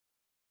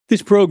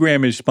This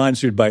program is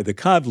sponsored by the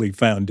Kavli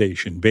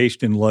Foundation,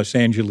 based in Los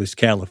Angeles,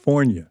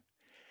 California.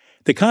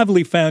 The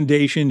Kavli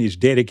Foundation is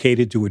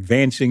dedicated to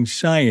advancing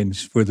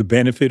science for the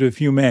benefit of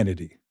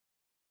humanity.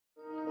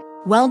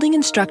 Welding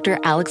instructor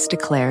Alex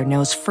DeClaire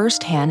knows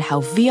firsthand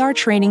how VR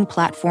training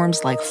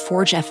platforms like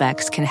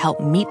ForgeFX can help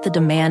meet the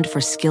demand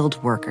for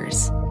skilled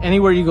workers.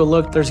 Anywhere you go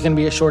look, there's going to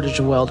be a shortage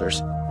of welders.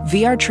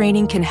 VR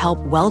training can help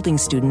welding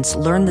students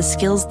learn the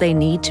skills they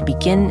need to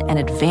begin and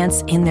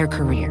advance in their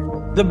career.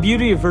 The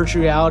beauty of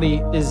virtual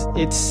reality is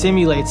it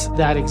simulates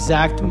that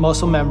exact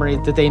muscle memory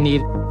that they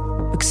need.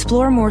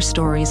 Explore more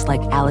stories like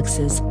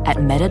Alex's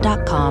at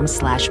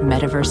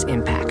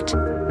meta.com/metaverseimpact.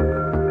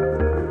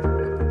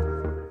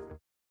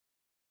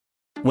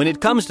 When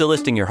it comes to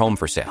listing your home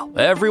for sale,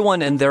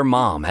 everyone and their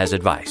mom has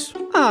advice.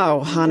 Oh,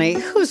 honey,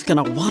 who's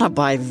going to want to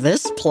buy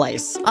this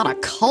place? On a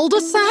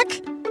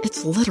cul-de-sac?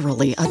 It's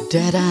literally a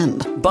dead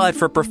end. But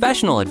for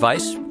professional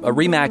advice, a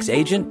RE/MAX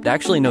agent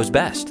actually knows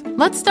best.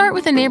 Let's start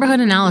with a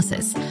neighborhood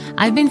analysis.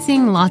 I've been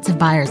seeing lots of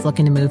buyers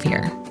looking to move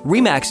here.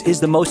 RE/MAX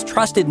is the most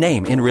trusted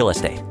name in real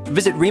estate.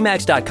 Visit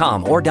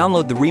RE/MAX.com or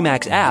download the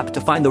RE/MAX app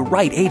to find the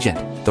right agent.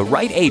 The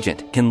right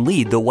agent can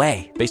lead the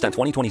way. Based on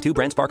 2022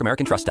 BrandSpark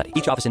American Trust Study.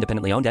 Each office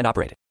independently owned and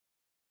operated.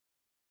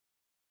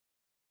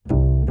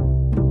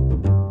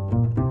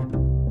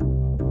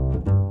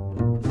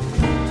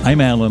 I'm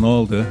Alan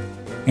Alda,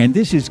 and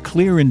this is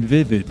Clear and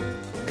Vivid,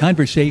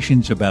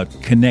 conversations about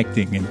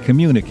connecting and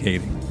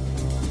communicating.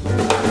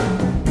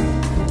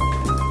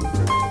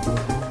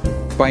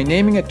 By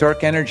naming it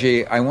dark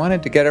energy, I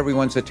wanted to get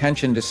everyone's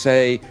attention to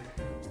say,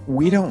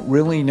 we don't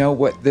really know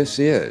what this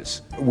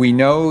is. We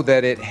know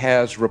that it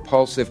has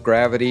repulsive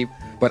gravity,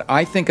 but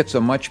I think it's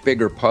a much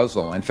bigger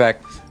puzzle. In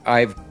fact,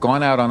 I've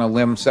gone out on a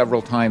limb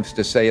several times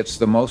to say it's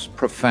the most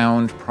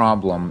profound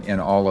problem in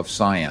all of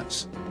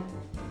science.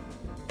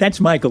 That's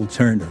Michael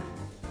Turner.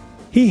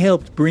 He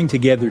helped bring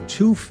together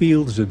two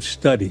fields of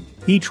study,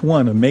 each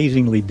one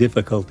amazingly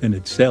difficult in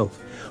itself.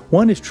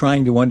 One is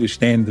trying to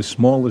understand the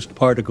smallest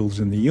particles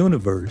in the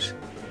universe,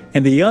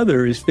 and the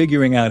other is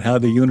figuring out how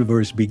the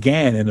universe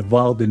began and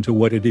evolved into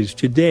what it is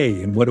today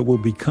and what it will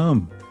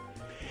become.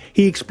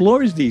 He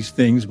explores these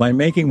things by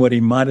making what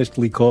he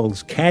modestly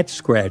calls cat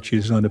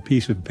scratches on a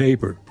piece of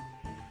paper.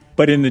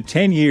 But in the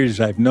 10 years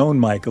I've known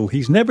Michael,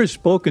 he's never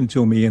spoken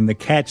to me in the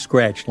cat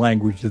scratch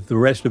language that the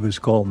rest of us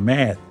call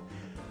math,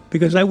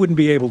 because I wouldn't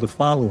be able to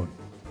follow him.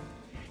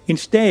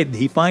 Instead,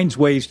 he finds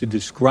ways to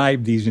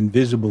describe these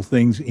invisible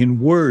things in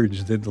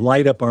words that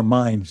light up our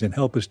minds and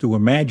help us to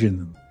imagine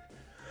them,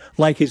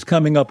 like his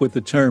coming up with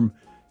the term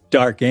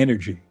dark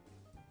energy.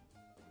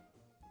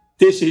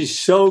 This is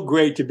so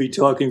great to be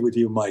talking with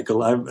you,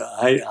 Michael.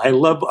 I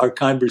love our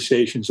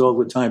conversations all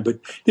the time, but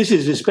this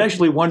is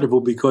especially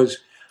wonderful because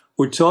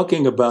we're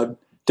talking about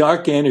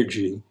dark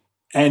energy,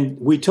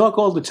 and we talk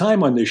all the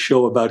time on this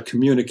show about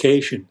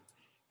communication.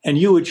 And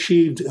you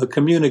achieved a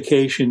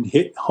communication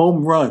hit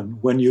home run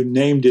when you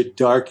named it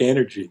dark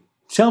energy.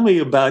 Tell me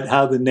about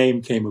how the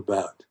name came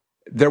about.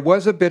 There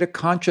was a bit of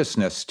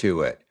consciousness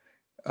to it,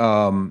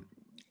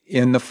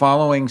 in the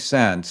following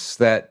sense,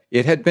 that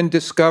it had been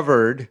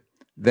discovered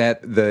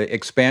that the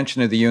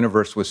expansion of the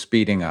universe was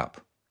speeding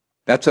up.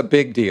 That's a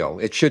big deal.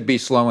 It should be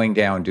slowing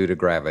down due to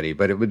gravity,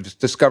 but it was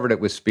discovered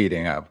it was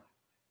speeding up.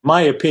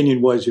 My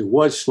opinion was it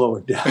was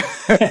slowing down.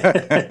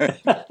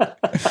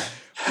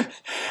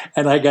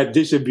 And I got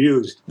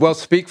disabused. Well,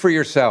 speak for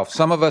yourself.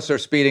 Some of us are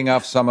speeding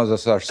up, some of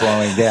us are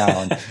slowing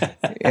down.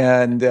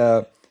 And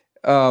the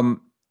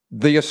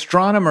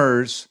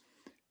astronomers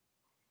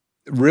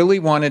really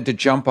wanted to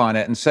jump on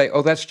it and say,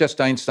 oh, that's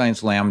just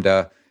Einstein's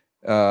lambda.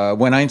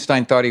 When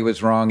Einstein thought he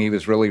was wrong, he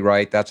was really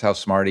right. That's how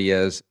smart he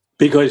is.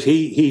 Because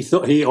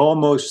he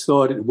almost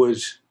thought it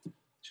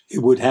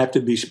would have to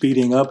be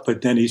speeding up,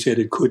 but then he said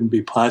it couldn't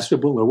be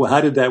possible. Or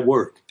how did that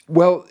work?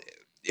 Well,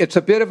 it's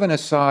a bit of an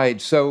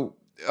aside. So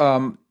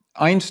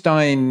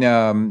Einstein,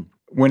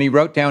 when he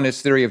wrote down his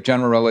theory of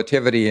general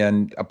relativity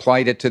and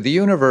applied it to the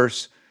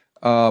universe,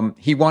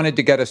 he wanted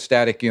to get a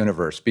static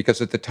universe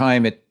because at the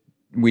time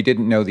we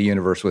didn't know the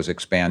universe was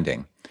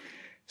expanding.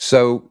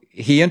 So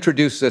he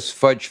introduced this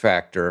fudge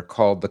factor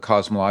called the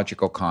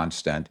cosmological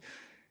constant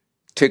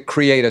to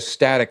create a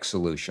static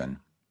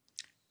solution.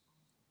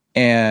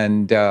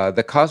 And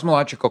the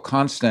cosmological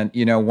constant,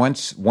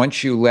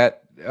 once you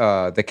let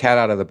the cat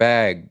out of the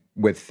bag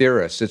with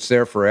theorists, it's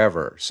there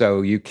forever.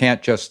 So you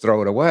can't just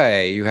throw it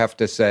away. You have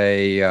to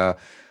say,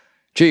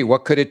 gee,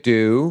 what could it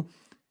do?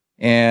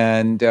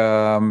 And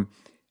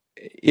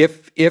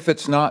if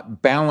it's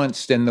not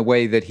balanced in the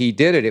way that he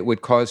did it, it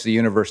would cause the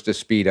universe to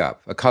speed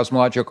up. A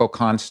cosmological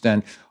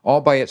constant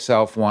all by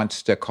itself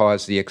wants to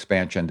cause the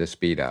expansion to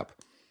speed up.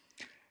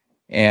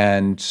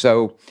 And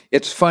so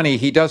it's funny,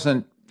 he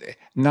doesn't,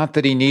 not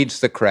that he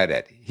needs the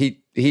credit.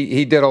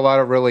 He did a lot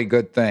of really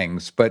good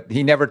things, but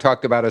he never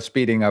talked about a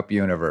speeding up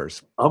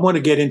universe. I want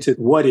to get into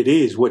what it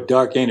is, what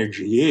dark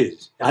energy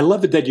is. I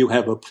love it that you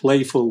have a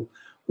playful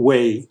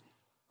way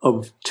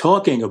of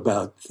talking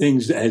about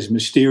things as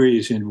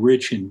mysterious and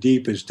rich and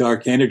deep as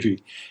dark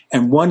energy.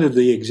 And one of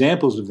the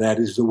examples of that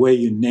is the way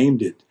you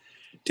named it,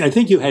 I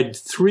think you had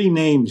 3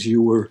 names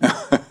you were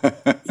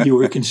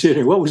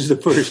considering. What was the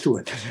first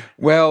one?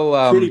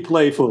 Well, pretty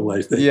playful,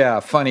 I think. Yeah,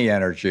 funny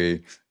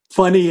energy.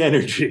 Funny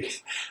energy.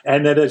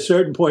 And at a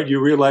certain point, you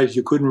realized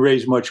you couldn't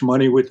raise much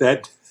money with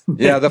that.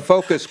 Yeah, the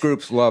focus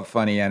groups love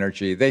funny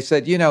energy. They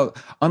said,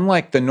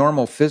 unlike the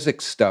normal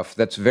physics stuff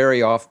that's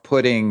very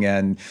off-putting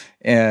and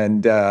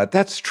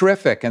that's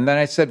terrific. And then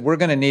I said, we're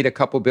going to need a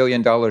couple $2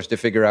 billion to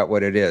figure out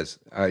what it is.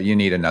 You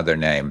need another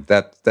name.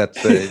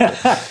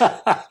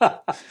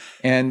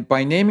 And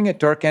by naming it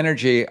dark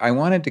energy, I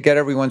wanted to get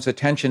everyone's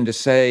attention to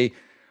say,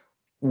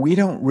 we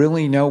don't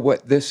really know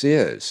what this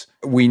is.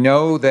 We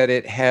know that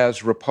it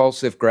has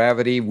repulsive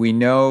gravity. We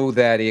know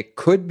that it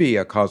could be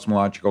a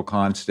cosmological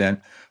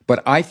constant,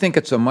 but I think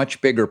it's a much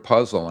bigger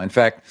puzzle. In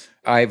fact,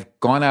 I've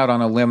gone out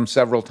on a limb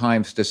several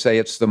times to say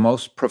it's the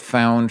most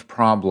profound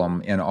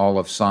problem in all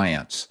of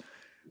science,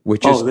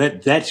 which is...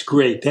 that's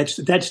great.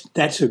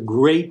 That's a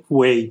great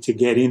way to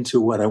get into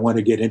what I want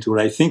to get into,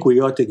 what I think we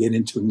ought to get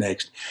into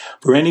next.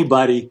 For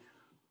anybody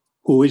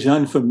who is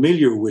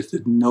unfamiliar with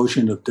the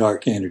notion of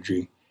dark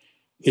energy,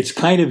 it's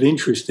kind of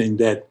interesting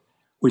that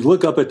we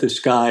look up at the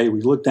sky,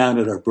 we look down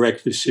at our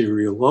breakfast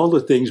cereal, all the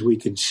things we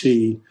can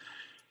see.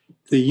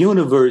 The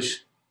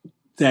universe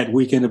that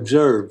we can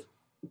observe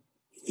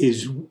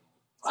is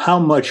how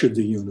much of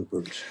the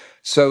universe?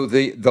 So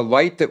the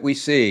light that we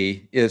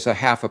see is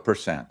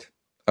 0.5%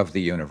 of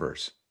the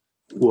universe.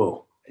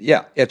 Whoa.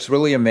 Yeah, it's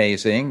really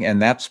amazing.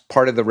 And that's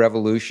part of the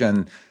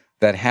revolution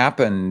that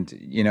happened,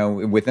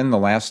 within the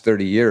last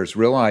 30 years,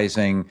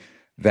 realizing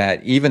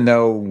that even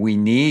though we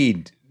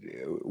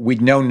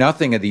know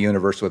nothing of the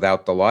universe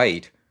without the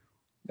light,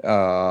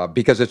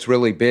 because it's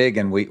really big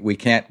and we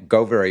can't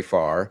go very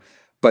far.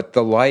 But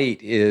the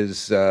light is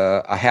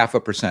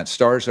 0.5%.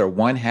 Stars are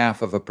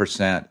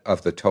 0.5%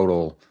 of the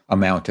total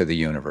amount of the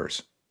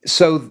universe.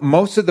 So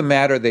most of the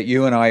matter that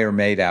you and I are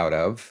made out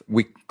of,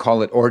 we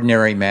call it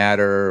ordinary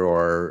matter,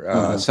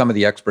 or some of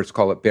the experts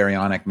call it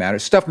baryonic matter,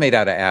 stuff made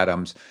out of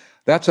atoms.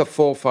 That's a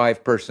full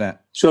 5%.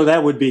 So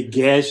that would be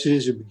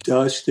gases,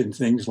 dust, and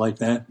things like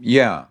that?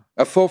 Yeah,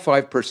 a full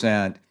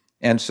 5%.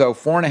 And so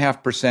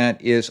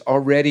 4.5% is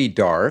already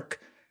dark,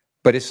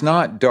 but it's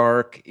not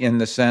dark in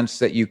the sense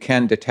that you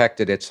can detect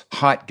it. It's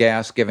hot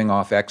gas giving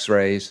off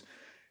X-rays,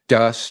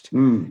 dust,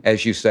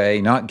 as you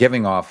say, not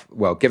giving off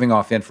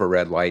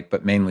infrared light,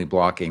 but mainly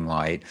blocking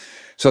light.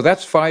 So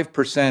that's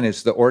 5%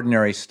 is the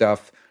ordinary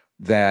stuff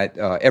that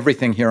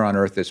everything here on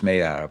Earth is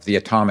made out of, the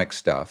atomic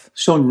stuff.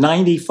 So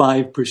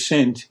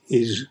 95%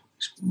 is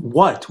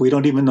what? We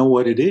don't even know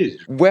what it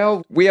is.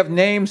 Well, we have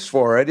names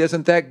for it.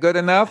 Isn't that good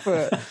enough?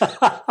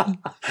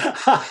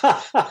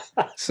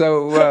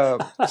 So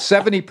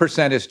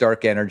 70% is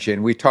dark energy,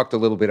 and we talked a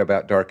little bit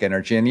about dark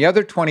energy. And the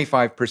other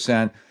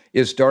 25%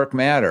 is dark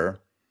matter.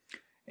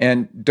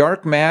 And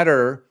dark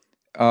matter,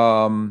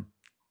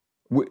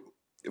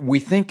 we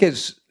think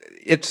it's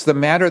the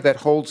matter that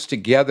holds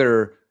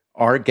together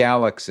our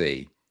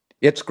galaxy.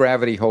 Its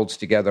gravity holds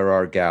together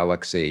our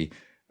galaxy.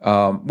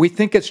 We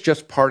think it's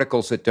just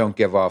particles that don't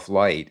give off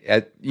light.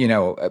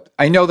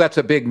 I know that's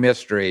a big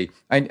mystery.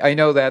 I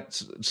know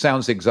that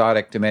sounds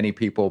exotic to many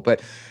people,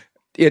 but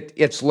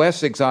it's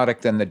less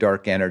exotic than the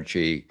dark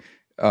energy,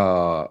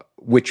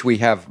 which we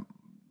have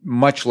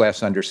much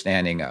less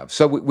understanding of.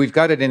 So we've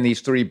got it in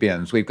these 3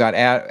 bins. We've got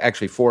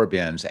actually 4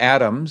 bins.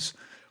 Atoms,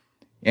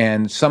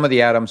 and some of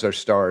the atoms are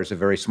stars. A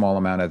very small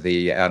amount of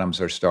the atoms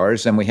are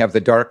stars. And we have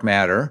the dark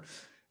matter,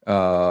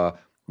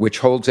 which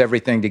holds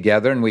everything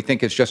together, and we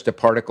think it's just a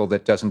particle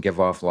that doesn't give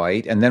off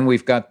light. And then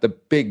we've got the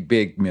big,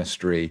 big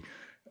mystery,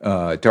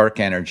 dark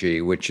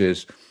energy, which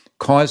is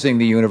causing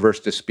the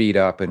universe to speed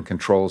up and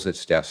controls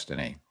its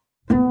destiny.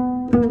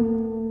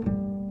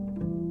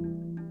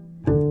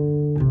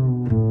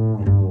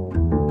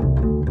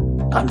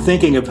 I'm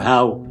thinking of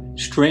how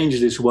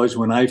strange this was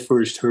when I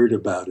first heard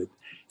about it.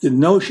 The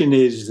notion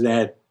is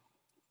that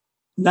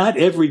not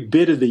every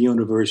bit of the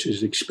universe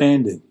is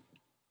expanding.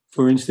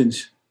 For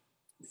instance,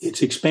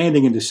 it's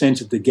expanding in the sense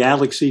that the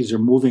galaxies are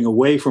moving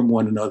away from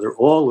one another,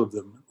 all of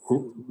them,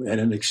 at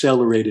an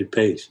accelerated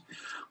pace.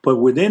 But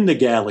within the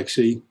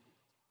galaxy,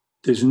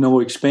 there's no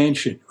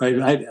expansion, right?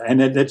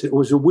 It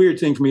was a weird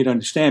thing for me to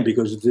understand,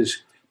 because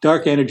this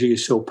dark energy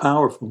is so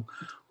powerful.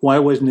 Why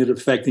wasn't it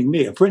affecting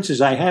me? For instance,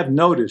 I have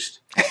noticed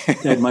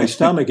that my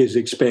stomach is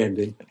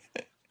expanding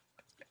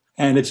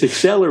and it's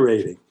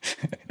accelerating.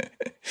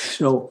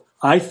 So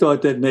I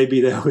thought that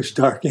maybe that was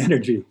dark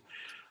energy.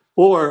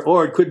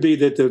 Or it could be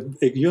that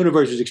the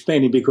universe is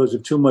expanding because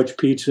of too much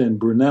pizza and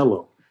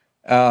Brunello.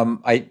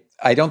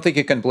 I don't think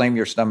you can blame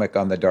your stomach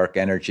on the dark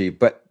energy,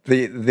 but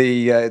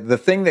the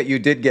thing that you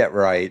did get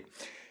right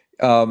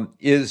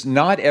is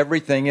not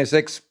everything is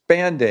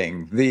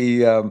expanding.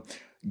 The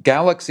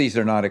galaxies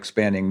are not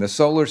expanding. The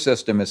solar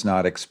system is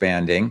not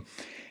expanding.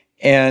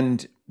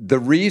 And the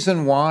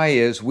reason why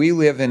is we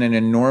live in an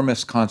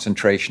enormous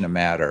concentration of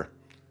matter.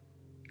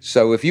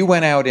 So if you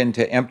went out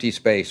into empty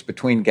space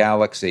between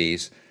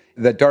galaxies,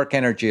 the dark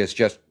energy is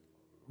just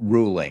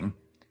ruling.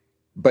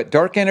 But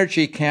dark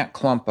energy can't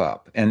clump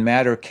up, and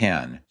matter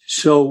can.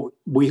 So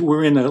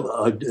we're in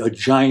a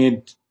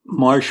giant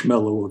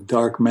marshmallow of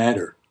dark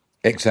matter.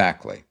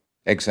 Exactly.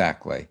 I'm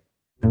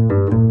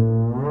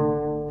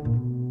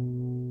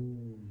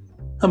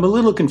a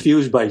little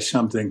confused by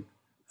something.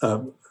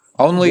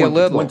 Only a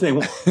little. One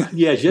thing,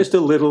 yeah, just a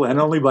little, and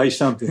only by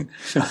something.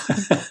 So,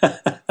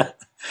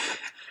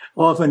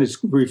 often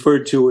it's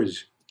referred to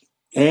as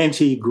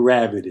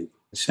anti-gravity.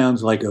 It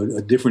sounds like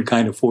a different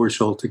kind of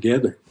force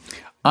altogether.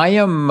 I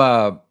am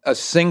a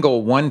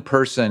single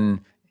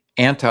one-person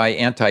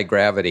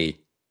anti-gravity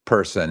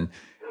person,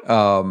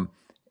 and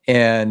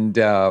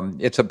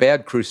it's a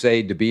bad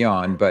crusade to be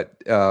on.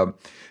 But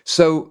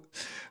so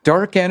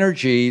dark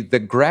energy, the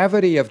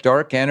gravity of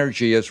dark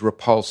energy is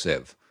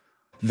repulsive.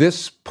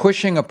 This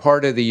pushing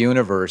apart of the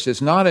universe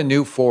is not a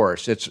new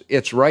force.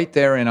 It's right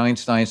there in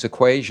Einstein's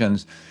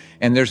equations,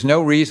 and there's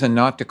no reason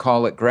not to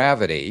call it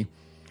gravity,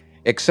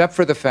 except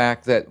for the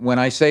fact that when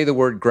I say the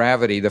word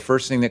gravity, the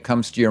first thing that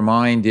comes to your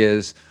mind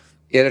is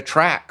it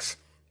attracts.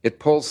 It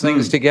pulls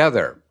things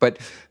together. But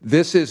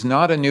this is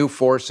not a new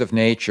force of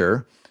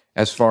nature,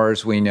 as far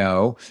as we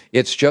know.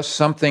 It's just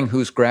something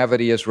whose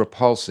gravity is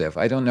repulsive.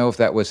 I don't know if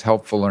that was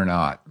helpful or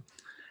not.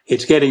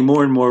 It's getting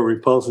more and more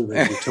repulsive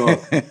as you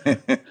talk.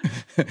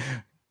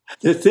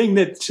 The thing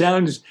that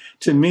sounds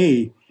to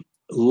me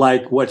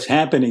like what's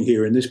happening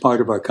here in this part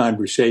of our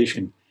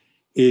conversation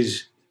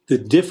is the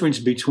difference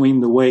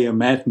between the way a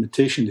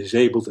mathematician is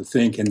able to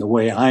think and the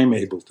way I'm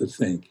able to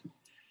think.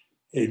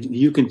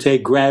 You can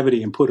take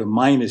gravity and put a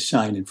minus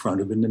sign in front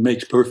of it, and it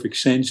makes perfect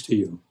sense to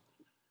you.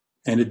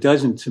 And it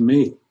doesn't to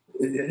me.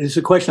 It's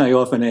a question I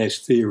often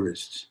ask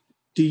theorists.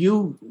 Do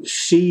you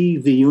see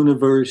the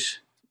universe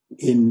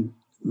in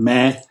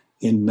math,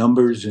 in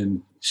numbers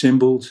and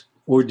symbols,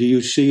 or do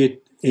you see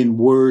it in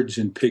words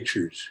and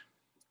pictures?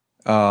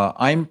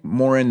 I'm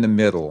more in the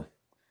middle.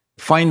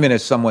 Feynman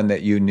is someone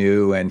that you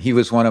knew, and he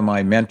was one of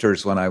my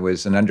mentors when I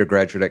was an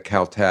undergraduate at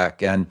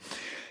Caltech. And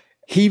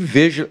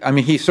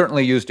he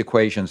certainly used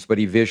equations, but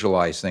he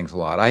visualized things a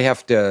lot. I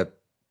have to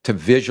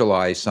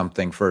visualize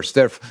something first.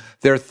 There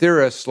are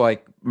theorists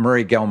like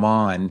Murray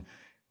Gell-Mann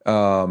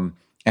and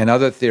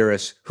other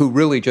theorists who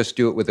really just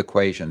do it with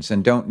equations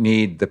and don't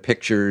need the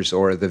pictures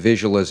or the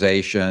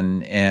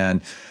visualization.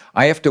 And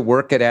I have to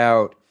work it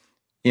out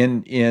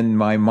in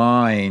my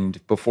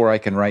mind before I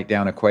can write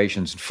down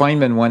equations.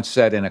 Feynman once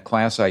said in a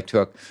class I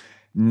took,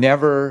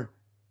 never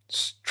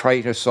try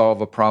to solve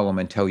a problem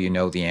until you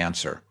know the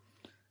answer.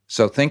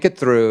 So think it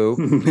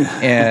through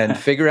and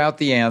figure out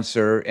the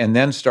answer and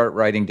then start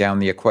writing down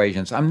the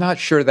equations. I'm not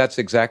sure that's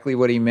exactly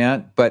what he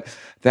meant, but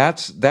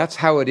that's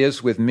how it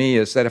is with me,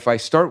 is that if I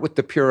start with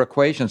the pure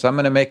equations, I'm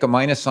going to make a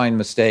minus sign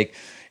mistake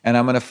and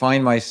I'm going to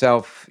find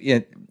myself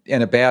in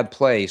a bad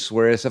place.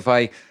 Whereas if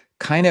I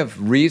kind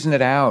of reason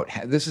it out,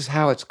 this is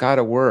how it's got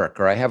to work,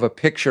 or I have a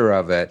picture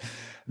of it,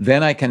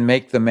 then I can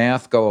make the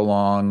math go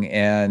along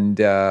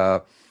and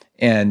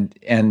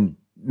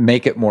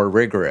make it more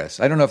rigorous.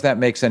 I don't know if that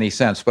makes any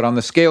sense, but on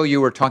the scale you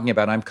were talking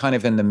about, I'm kind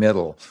of in the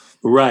middle.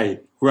 Right.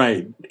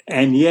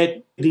 And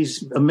yet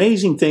these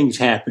amazing things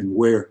happen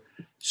where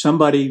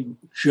somebody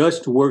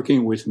just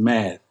working with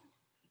math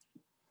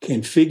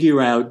can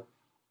figure out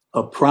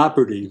a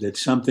property that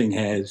something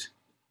has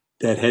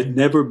that had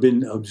never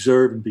been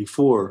observed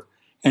before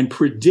and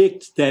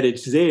predict that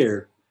it's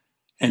there.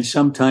 And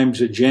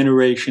sometimes a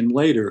generation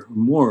later or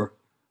more,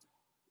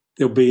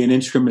 there'll be an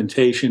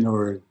instrumentation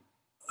or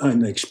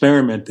an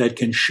experiment that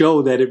can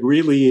show that it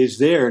really is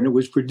there, and it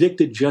was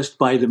predicted just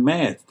by the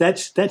math.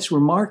 That's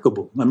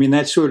remarkable. I mean,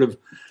 that sort of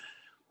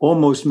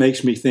almost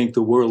makes me think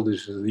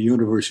the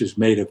universe is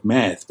made of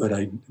math. But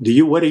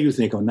what do you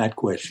think on that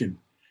question?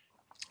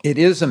 It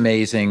is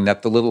amazing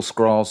that the little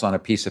scrawls on a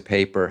piece of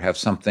paper have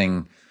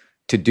something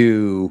to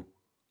do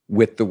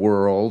with the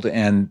world,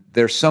 and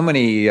there's so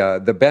many.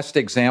 The best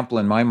example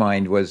in my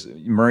mind was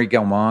Murray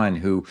Gell-Mann,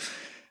 who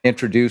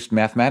introduced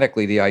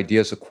mathematically the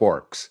ideas of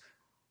quarks.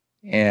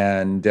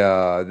 And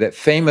that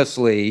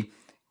famously,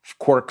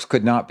 quarks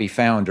could not be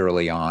found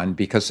early on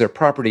because their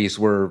properties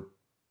were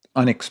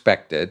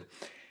unexpected.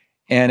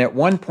 And at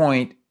one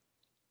point,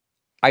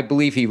 I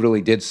believe he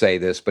really did say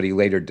this, but he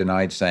later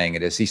denied saying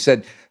it, is he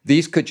said,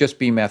 these could just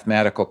be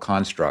mathematical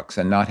constructs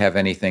and not have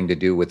anything to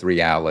do with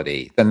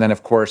reality. And then,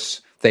 of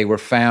course, they were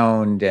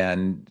found,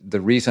 and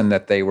the reason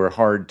that they were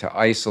hard to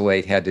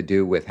isolate had to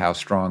do with how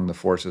strong the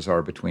forces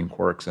are between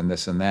quarks and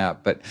this and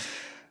that. But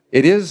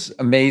it is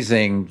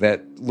amazing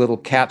that little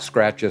cat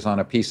scratches on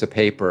a piece of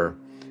paper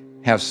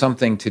have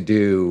something to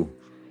do,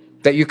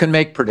 that you can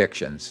make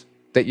predictions,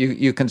 that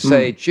you can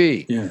say,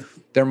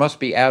 there must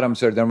be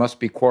atoms or there must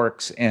be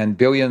quarks, and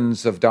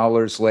billions of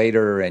dollars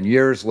later and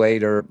years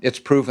later, it's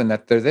proven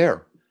that they're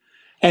there.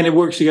 And it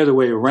works the other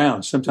way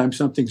around. Sometimes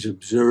something's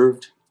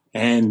observed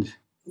and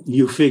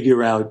you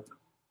figure out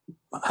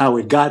how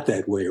it got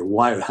that way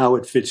or how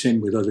it fits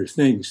in with other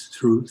things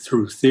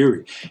through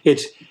theory.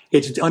 It's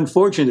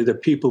unfortunate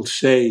that people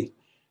say,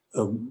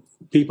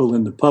 people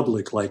in the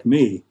public like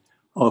me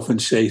often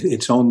say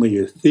it's only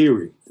a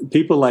theory.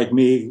 People like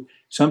me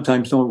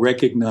sometimes don't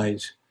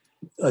recognize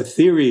a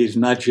theory is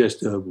not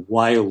just a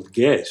wild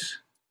guess.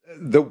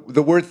 The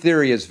word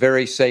theory is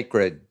very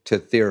sacred to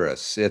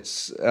theorists.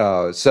 It's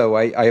so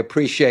I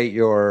appreciate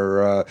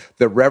your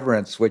the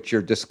reverence which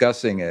you're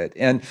discussing it,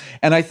 and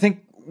I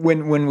think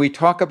when we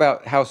talk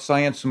about how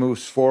science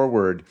moves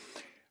forward,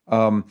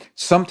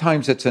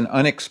 sometimes it's an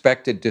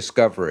unexpected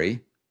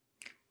discovery,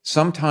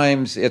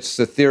 sometimes it's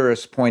the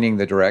theorist pointing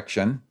the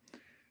direction,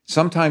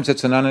 sometimes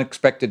it's an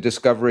unexpected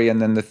discovery,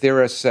 and then the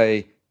theorists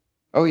say,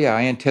 oh, yeah,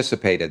 I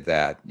anticipated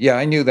that. Yeah,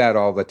 I knew that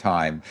all the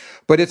time.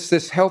 But it's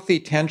this healthy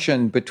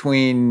tension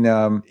between,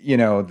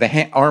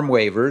 the arm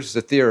wavers,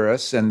 the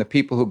theorists, and the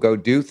people who go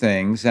do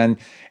things. And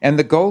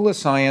the goal of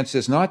science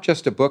is not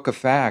just a book of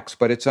facts,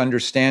 but it's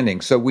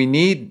understanding. So we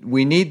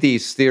need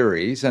these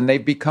theories, and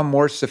they've become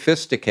more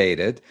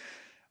sophisticated.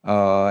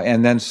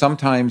 And then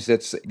sometimes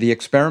it's the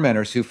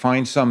experimenters who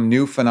find some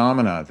new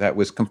phenomena that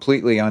was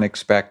completely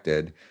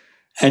unexpected.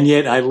 And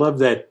yet I love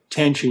that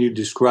tension you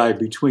described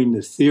between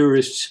the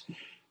theorists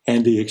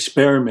and the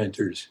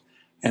experimenters.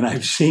 And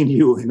I've seen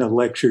you in the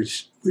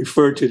lectures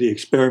refer to the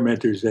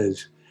experimenters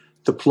as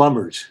the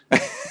plumbers.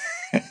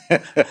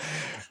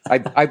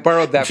 I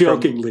borrowed that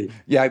jokingly.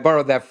 I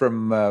borrowed that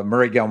from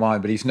Murray Gell-Mann,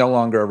 but he's no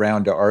longer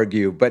around to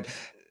argue. But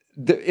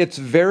it's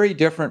very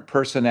different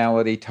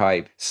personality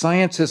type.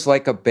 Science is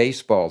like a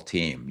baseball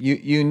team.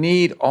 You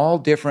need all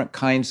different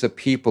kinds of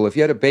people. If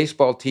you had a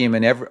baseball team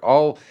and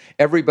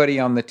everybody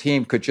on the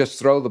team could just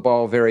throw the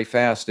ball very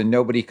fast and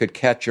nobody could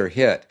catch or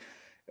hit,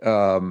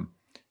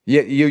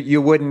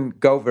 you wouldn't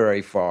go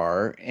very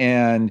far.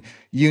 And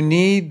you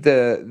need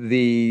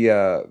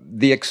the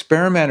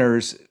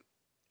experimenters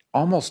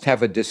almost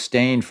have a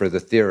disdain for the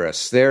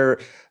theorists. Their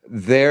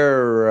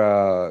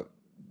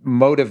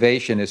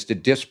motivation is to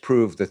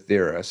disprove the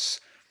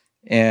theorists,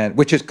 and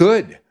which is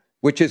good.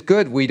 We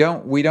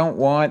don't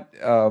want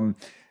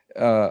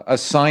a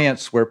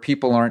science where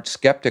people aren't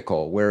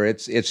skeptical, where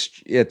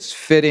it's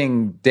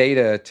fitting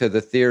data to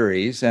the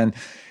theories, and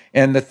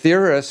the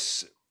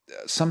theorists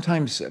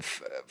sometimes.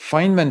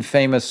 Feynman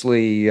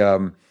famously,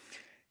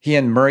 he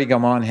and Murray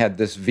Gell-Mann had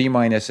this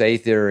V-A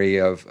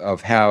theory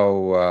of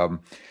how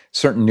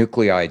certain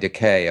nuclei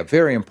decay, a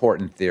very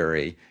important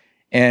theory,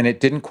 and it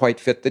didn't quite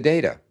fit the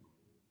data.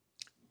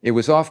 It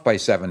was off by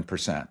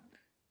 7%.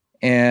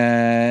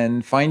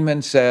 And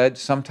Feynman said,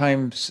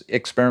 sometimes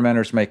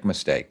experimenters make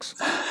mistakes.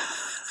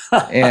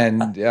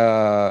 And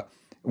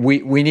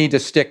we need to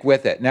stick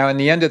with it. Now, in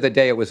the end of the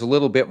day, it was a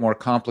little bit more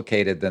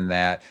complicated than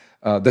that.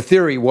 The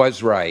theory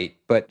was right,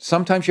 but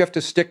sometimes you have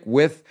to stick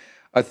with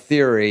a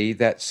theory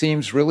that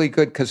seems really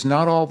good because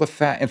not all the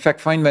in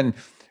fact, Feynman,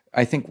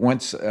 I think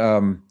once,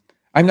 I'm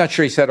not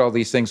sure he said all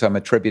these things I'm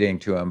attributing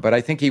to him, but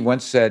I think he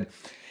once said,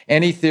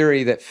 any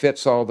theory that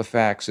fits all the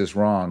facts is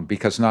wrong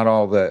because not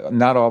all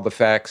the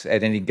facts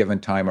at any given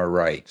time are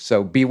right.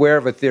 So beware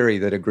of a theory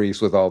that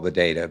agrees with all the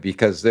data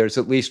because there's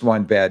at least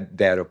one bad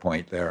data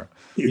point there.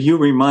 You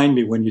remind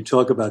me when you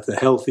talk about the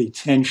healthy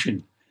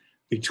tension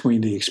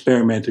between the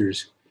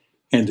experimenters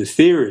and the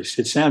theorists.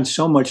 It sounds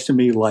so much to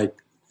me like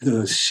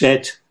the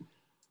set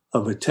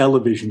of a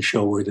television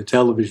show where the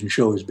television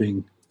show is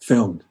being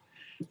filmed.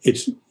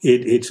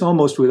 It's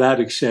almost without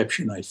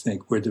exception, I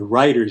think, where the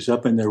writers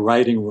up in their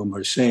writing room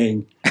are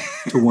saying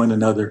to one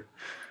another,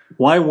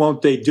 why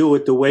won't they do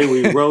it the way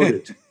we wrote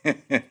it?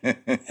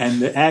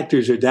 And the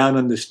actors are down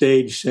on the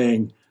stage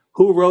saying,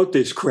 who wrote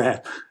this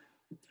crap?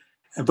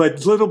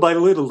 But little by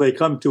little, they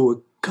come to a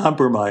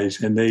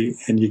compromise and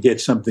you get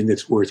something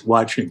that's worth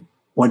watching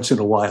once in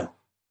a while.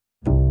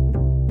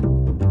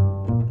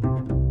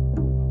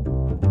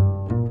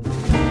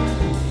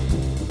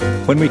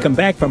 When we come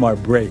back from our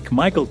break,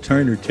 Michael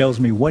Turner tells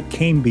me what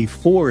came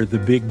before the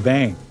Big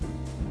Bang.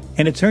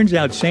 And it turns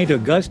out St.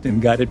 Augustine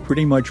got it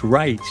pretty much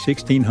right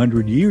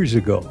 1,600 years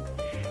ago.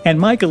 And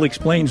Michael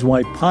explains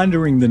why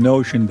pondering the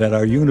notion that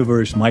our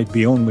universe might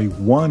be only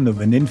one of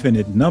an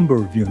infinite number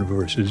of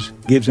universes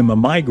gives him a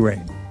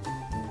migraine.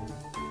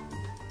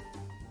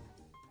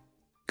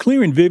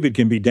 Clear and Vivid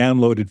can be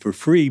downloaded for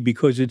free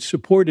because it's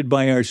supported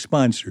by our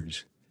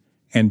sponsors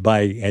and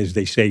by, as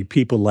they say,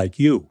 people like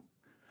you.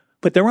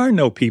 But there are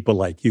no people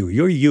like you.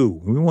 You're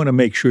you. We want to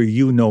make sure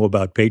you know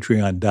about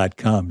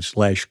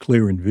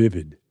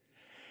patreon.com/clearandvivid.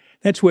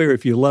 That's where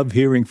if you love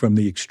hearing from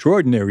the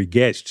extraordinary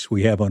guests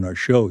we have on our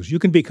shows, you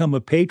can become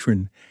a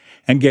patron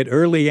and get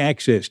early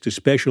access to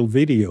special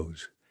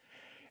videos.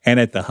 And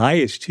at the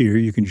highest tier,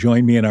 you can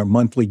join me in our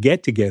monthly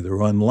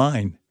get-together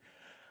online.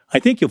 I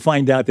think you'll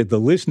find out that the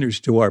listeners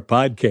to our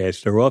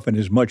podcast are often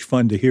as much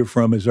fun to hear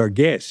from as our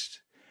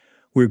guests.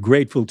 We're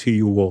grateful to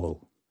you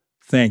all.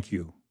 Thank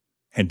you.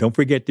 And don't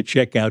forget to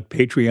check out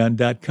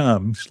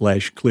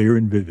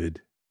patreon.com/clearandvivid.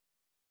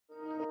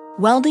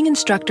 Welding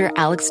instructor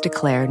Alex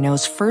DeClaire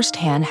knows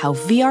firsthand how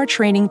VR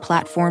training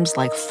platforms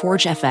like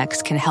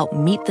ForgeFX can help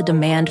meet the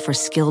demand for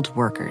skilled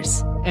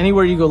workers.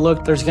 Anywhere you go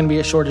look, there's going to be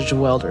a shortage of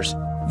welders.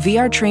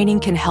 VR training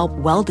can help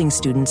welding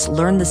students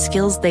learn the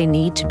skills they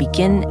need to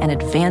begin and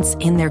advance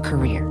in their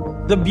career.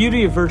 The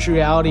beauty of virtual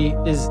reality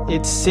is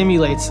it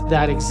simulates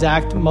that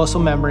exact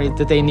muscle memory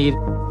that they need.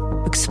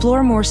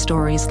 Explore more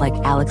stories like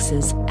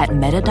Alex's at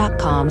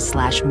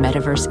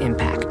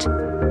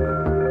meta.com/metaverseimpact.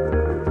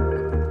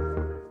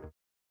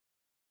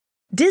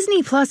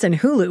 Disney Plus and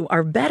Hulu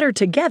are better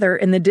together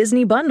in the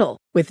Disney Bundle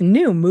with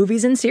new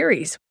movies and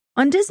series.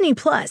 On Disney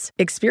Plus,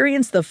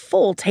 experience the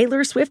full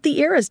Taylor Swift The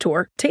Eras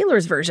Tour,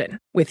 Taylor's version,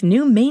 with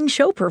new main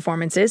show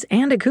performances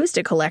and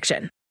acoustic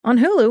collection. On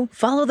Hulu,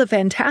 follow the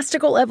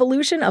fantastical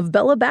evolution of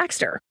Bella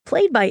Baxter,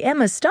 played by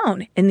Emma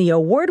Stone in the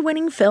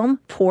award-winning film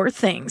Poor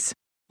Things.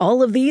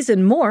 All of these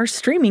and more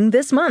streaming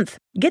this month.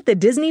 Get the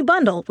Disney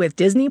Bundle with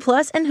Disney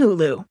Plus and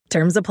Hulu.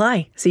 Terms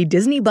apply. See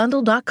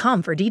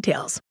DisneyBundle.com for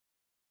details.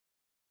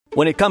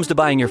 When it comes to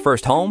buying your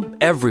first home,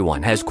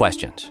 everyone has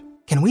questions.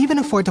 Can we even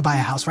afford to buy a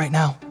house right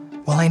now?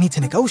 Well, I need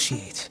to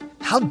negotiate.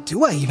 How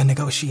do I even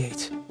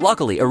negotiate?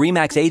 Luckily, a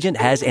RE/MAX agent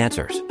has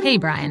answers. Hey,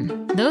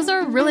 Brian, those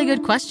are really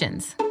good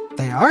questions.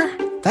 They are?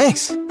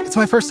 Thanks. It's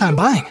my first time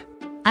buying.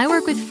 I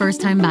work with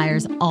first-time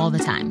buyers all the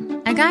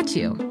time. I got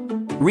you.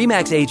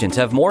 RE/MAX agents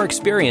have more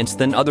experience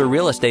than other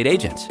real estate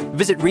agents.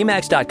 Visit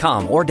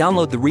RE/MAX.com or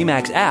download the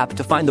RE/MAX app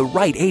to find the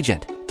right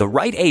agent. The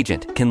right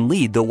agent can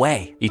lead the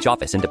way. Each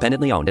office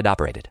independently owned and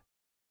operated.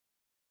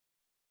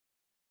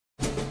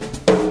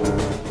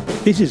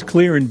 This is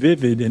Clear and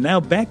Vivid, and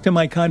now back to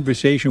my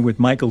conversation with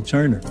Michael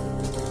Turner.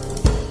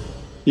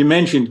 You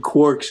mentioned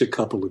quarks a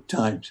couple of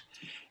times,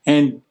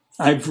 and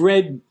I've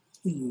read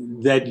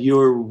that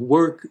your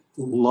work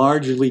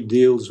largely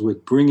deals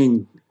with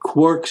bringing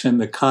quarks and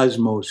the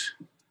cosmos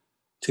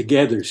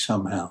together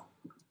somehow.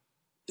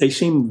 They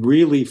seem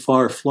really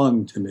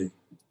far-flung to me.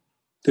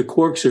 The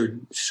quarks are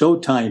so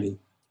tiny,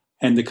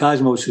 and the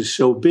cosmos is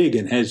so big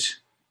and has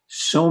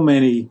so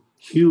many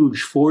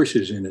huge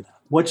forces in it.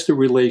 What's the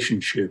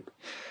relationship?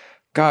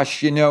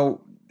 Gosh,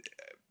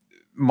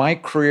 my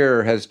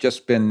career has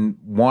just been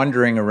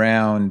wandering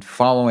around,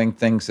 following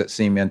things that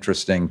seem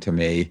interesting to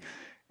me.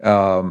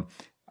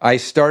 I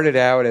started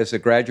out as a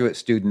graduate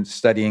student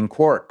studying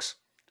quarks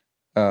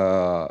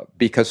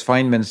because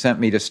Feynman sent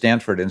me to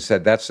Stanford and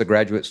said, that's the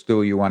graduate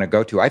school you want to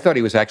go to. I thought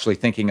he was actually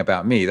thinking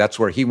about me. That's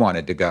where he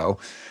wanted to go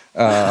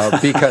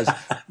because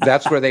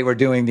that's where they were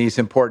doing these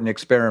important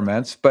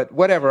experiments. But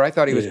whatever, I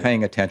thought he was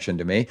paying attention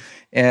to me.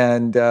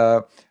 And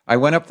I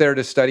went up there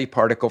to study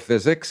particle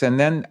physics. And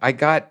then life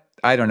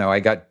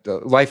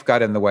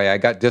got in the way. I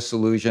got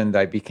disillusioned.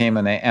 I became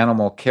an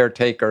animal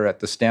caretaker at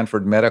the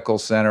Stanford Medical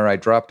Center. I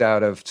dropped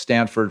out of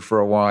Stanford for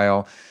a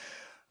while.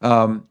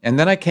 And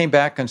then I came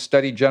back and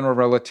studied general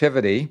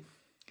relativity.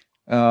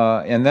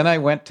 And then I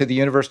went to the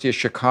University of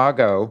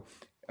Chicago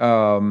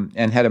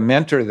and had a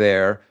mentor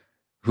there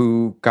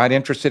who got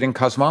interested in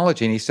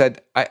cosmology. And he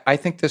said, I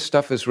think this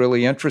stuff is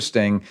really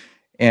interesting.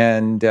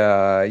 And,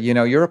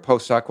 you're a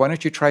postdoc. Why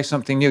don't you try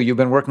something new? You've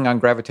been working on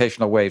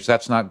gravitational waves.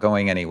 That's not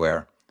going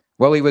anywhere.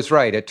 Well, he was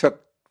right. It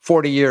took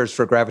 40 years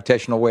for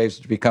gravitational waves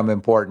to become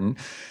important.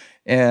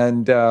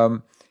 And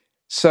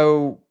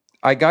so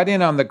I got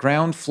in on the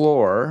ground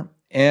floor,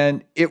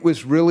 and it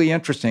was really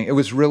interesting. It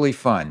was really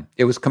fun.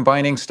 It was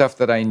combining stuff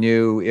that I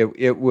knew.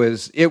 It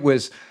was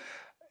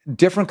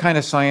different kind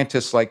of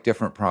scientists like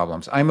different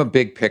problems. I'm a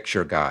big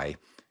picture guy.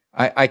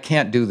 I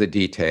can't do the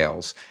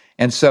details.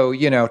 And so,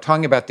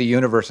 talking about the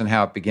universe and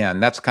how it began,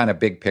 that's kind of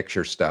big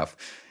picture stuff.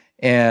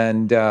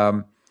 And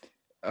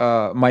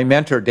my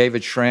mentor,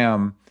 David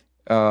Schramm,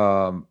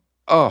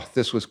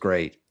 this was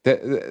great.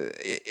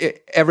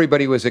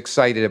 Everybody was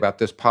excited about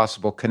this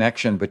possible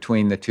connection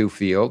between the two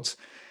fields,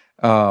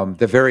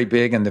 the very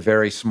big and the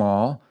very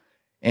small.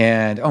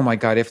 And, oh my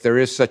God, if there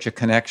is such a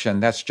connection,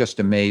 that's just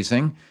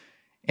amazing.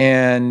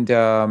 And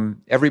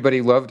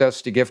everybody loved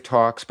us to give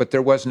talks, but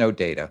there was no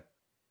data.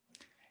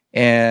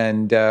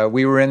 And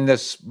we were in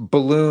this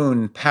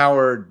balloon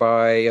powered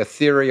by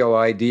ethereal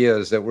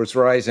ideas that was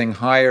rising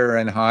higher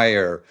and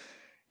higher.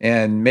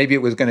 And maybe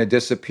it was going to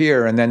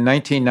disappear. And then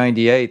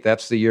 1998,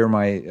 that's the year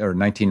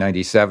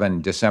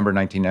 1997, December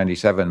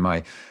 1997,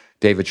 my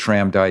David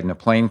Schramm died in a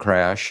plane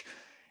crash.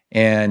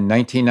 And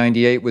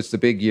 1998 was the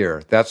big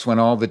year. That's when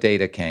all the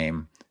data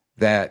came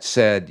that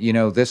said,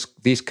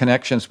 these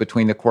connections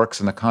between the quarks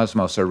and the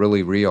cosmos are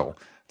really real.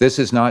 This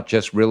is not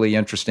just really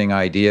interesting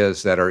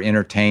ideas that are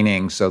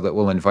entertaining so that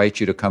we'll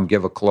invite you to come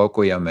give a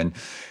colloquium and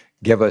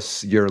give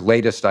us your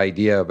latest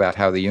idea about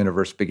how the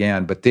universe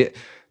began. But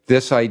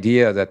this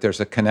idea that there's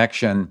a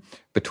connection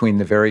between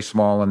the very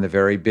small and the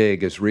very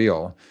big is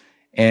real.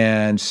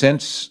 And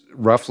since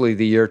roughly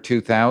the year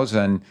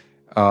 2000,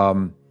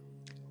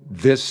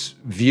 this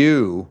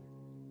view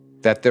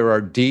that there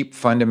are deep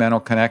fundamental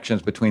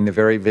connections between the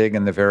very big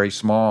and the very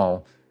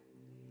small,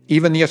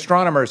 even the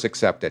astronomers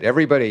accept it.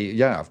 Everybody,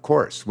 yeah, of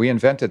course, we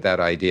invented that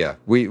idea.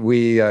 We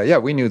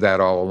knew that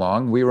all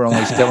along. We were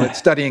only still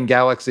studying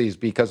galaxies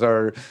because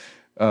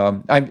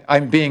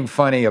I'm being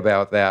funny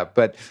about that,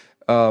 but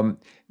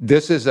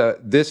this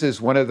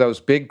is one of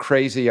those big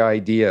crazy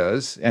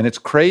ideas, and it's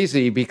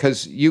crazy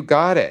because you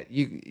got it.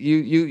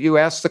 You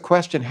asked the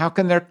question, how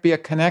can there be a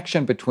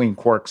connection between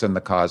quarks and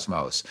the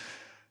cosmos?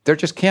 There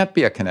just can't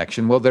be a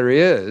connection. Well, there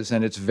is,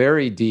 and it's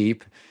very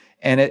deep,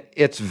 and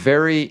it's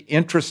very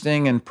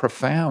interesting and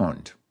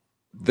profound.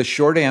 The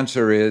short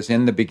answer is,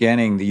 in the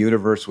beginning, the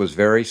universe was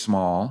very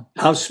small.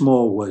 How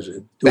small was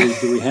it?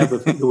 Do we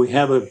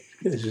have a?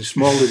 Is it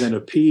smaller than a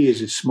pea?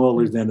 Is it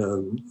smaller than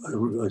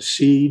a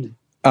seed?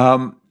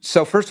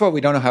 So first of all,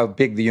 we don't know how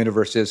big the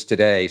universe is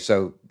today,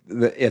 so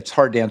it's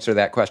hard to answer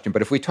that question.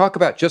 But if we talk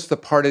about just the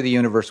part of the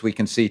universe we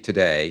can see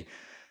today,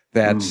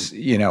 that's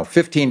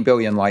 15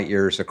 billion light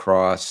years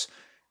across.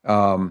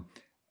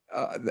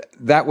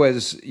 That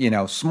was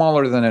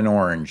smaller than an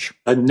orange.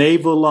 A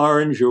navel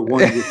orange, or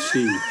one with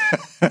seeds?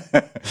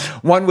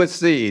 One with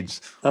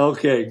seeds.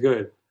 Okay,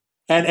 good.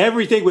 And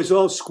everything was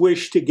all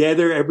squished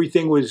together.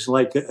 Everything was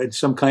like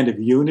some kind of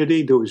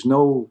unity. There was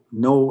no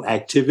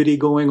activity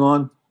going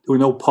on. There were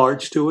no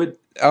parts to it.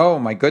 Oh,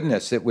 my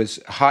goodness. It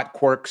was hot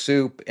quark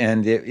soup,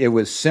 and it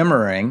was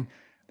simmering.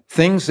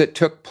 Things that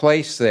took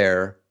place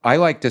there, I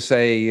like to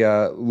say,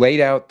 laid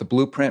out the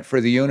blueprint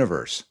for the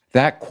universe.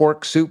 That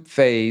quark soup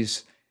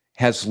phase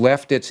has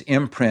left its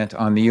imprint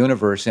on the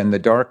universe in the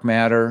dark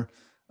matter,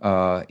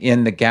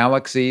 in the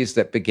galaxies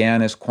that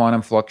began as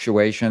quantum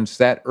fluctuations.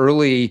 That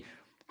early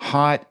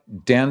hot,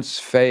 dense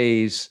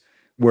phase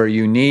where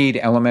you need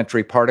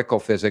elementary particle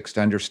physics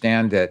to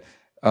understand it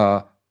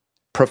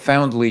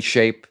profoundly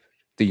shape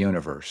the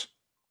universe.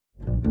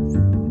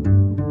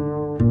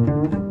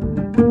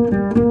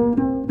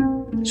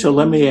 So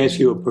let me ask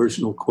you a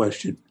personal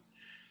question.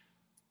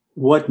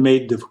 What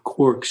made the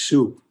quark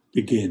soup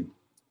begin?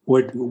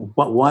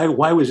 Why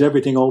was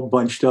everything all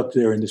bunched up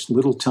there in this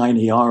little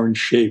tiny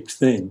orange-shaped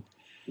thing?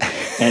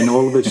 And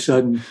all of a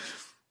sudden,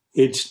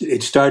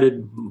 it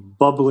started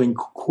bubbling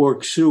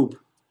quark soup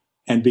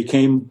and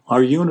became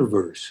our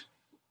universe.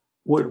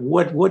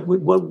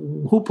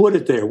 Who put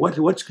it there?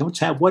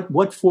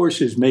 What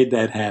forces made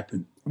that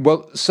happen?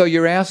 Well, so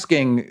you're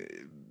asking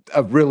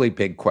a really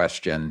big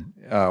question.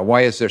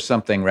 Why is there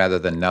something rather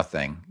than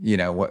nothing?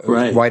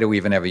 Right. Why do we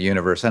even have a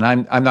universe? And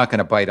I'm not going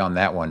to bite on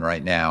that one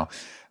right now.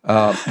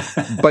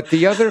 But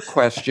the other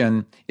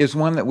question is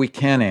one that we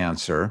can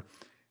answer,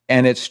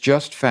 and it's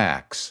just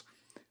facts.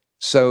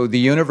 So the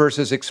universe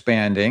is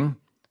expanding.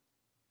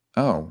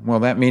 Oh, well,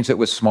 that means it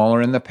was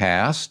smaller in the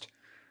past.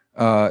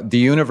 The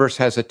universe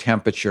has a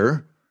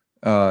temperature.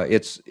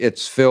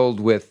 It's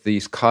filled with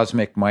these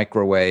cosmic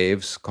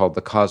microwaves called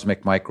the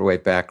cosmic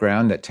microwave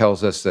background that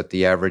tells us that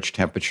the average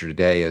temperature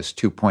today is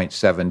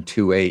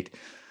 2.728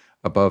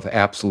 above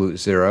absolute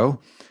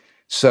zero.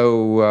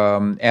 So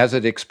as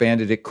it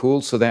expanded, it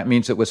cooled. So that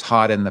means it was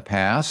hot in the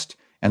past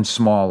and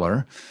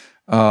smaller.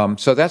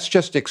 So that's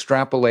just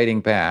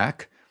extrapolating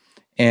back.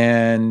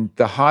 And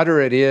the hotter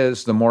it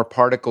is, the more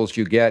particles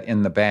you get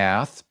in the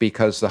bath,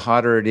 because the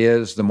hotter it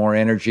is, the more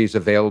energy is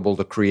available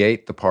to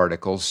create the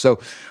particles. So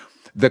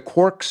the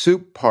quark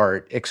soup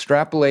part,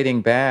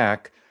 extrapolating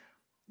back,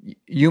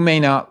 you may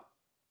not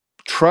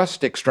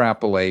trust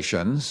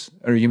extrapolations,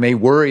 or you may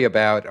worry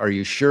about, are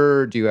you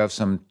sure? Do you have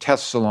some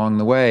tests along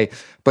the way?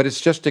 But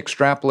it's just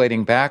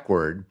extrapolating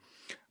backward.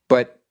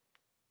 But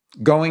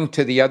going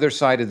to the other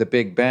side of the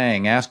Big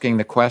Bang, asking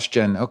the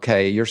question,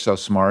 okay, you're so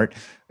smart,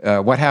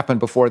 what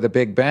happened before the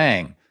Big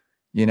Bang?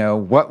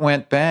 What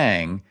went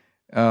bang?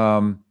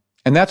 And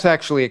that's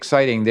actually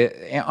exciting.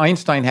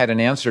 Einstein had an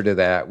answer to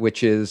that,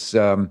 which is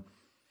nothing.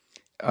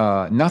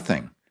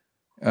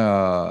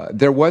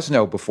 There was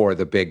no before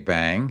the Big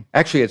Bang.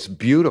 Actually, it's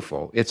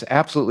beautiful. It's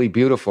absolutely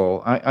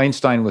beautiful.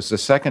 Einstein was the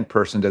second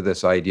person to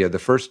this idea. The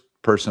first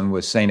person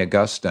was St.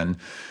 Augustine.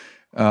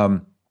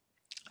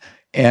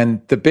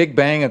 And the Big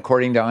Bang,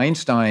 according to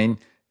Einstein,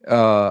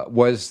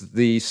 was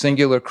the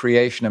singular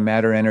creation of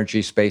matter,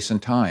 energy, space,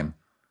 and time.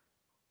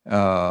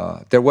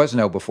 There was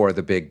no before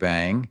the Big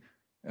Bang.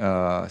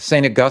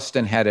 St.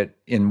 Augustine had it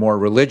in more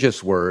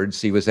religious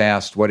words. He was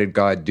asked, what did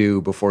God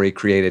do before he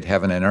created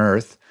heaven and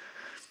earth?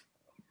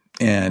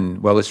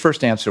 And, well, his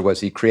first answer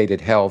was he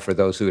created hell for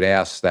those who'd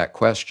asked that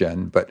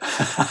question. But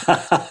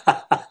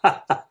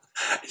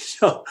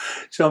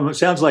So it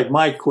sounds like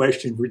my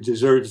question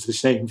deserves the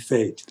same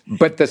fate.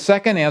 But the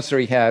second answer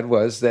he had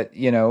was that,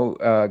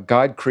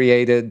 God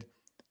created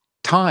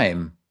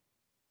time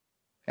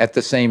at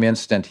the same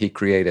instant he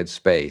created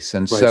space.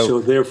 And right,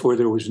 so therefore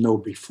there was no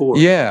before.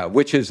 Yeah,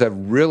 which is a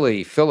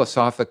really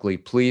philosophically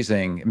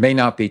pleasing, it may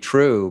not be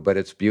true, but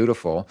it's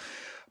beautiful.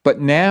 But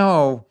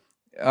now,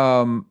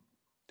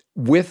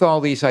 with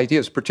all these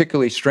ideas,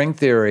 particularly string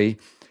theory,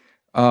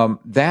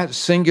 that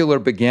singular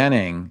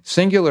beginning,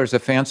 singular is a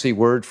fancy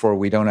word for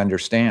we don't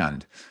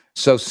understand.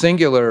 So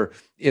singular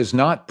is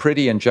not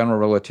pretty in general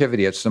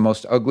relativity. It's the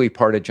most ugly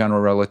part of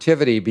general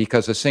relativity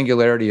because a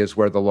singularity is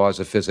where the laws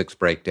of physics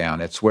break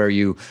down. It's where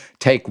you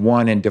take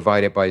one and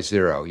divide it by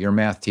zero. Your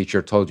math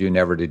teacher told you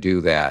never to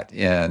do that.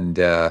 And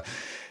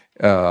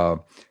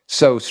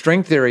so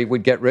string theory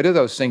would get rid of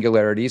those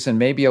singularities and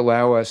maybe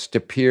allow us to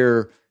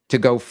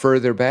go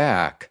further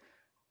back.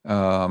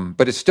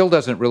 But it still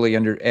doesn't really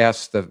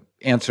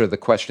answer the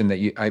question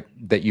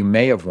that you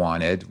may have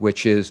wanted,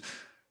 which is,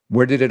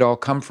 where did it all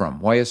come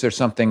from? Why is there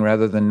something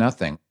rather than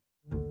nothing?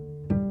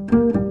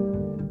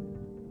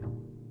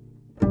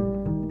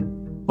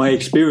 My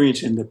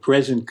experience in the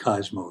present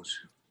cosmos,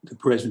 the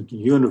present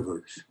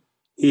universe,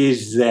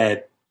 is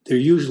that there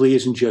usually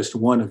isn't just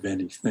one of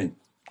anything.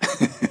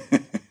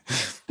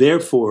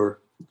 Therefore,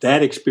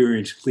 that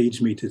experience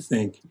leads me to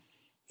think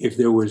if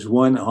there was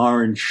one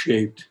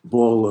orange-shaped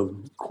bowl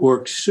of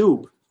quark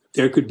soup,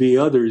 there could be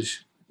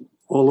others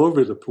all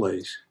over the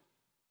place.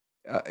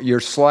 You're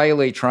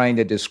slyly trying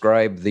to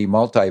describe the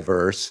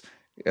multiverse.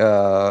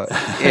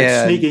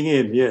 Sneaking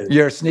in, yes.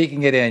 You're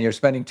sneaking it in. You're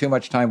spending too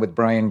much time with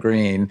Brian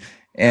Greene.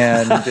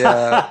 And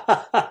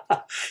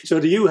so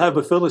do you have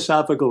a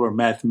philosophical or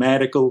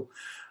mathematical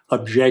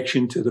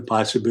objection to the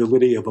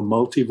possibility of a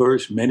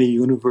multiverse, many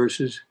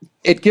universes?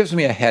 It gives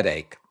me a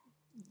headache.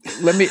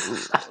 Let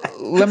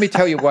me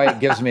tell you why it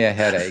gives me a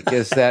headache.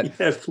 Is that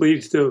yes,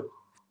 please do.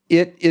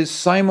 It is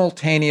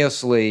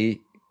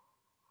simultaneously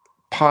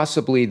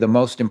possibly the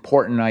most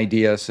important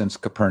idea since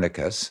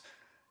Copernicus.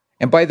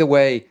 And by the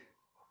way,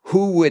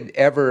 who would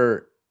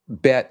ever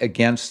bet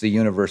against the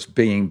universe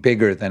being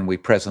bigger than we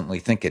presently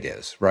think it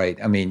is, right?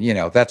 I mean,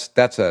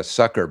 that's a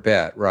sucker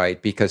bet, right?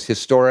 Because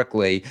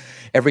historically,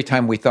 every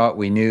time we thought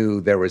we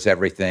knew there was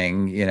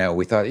everything,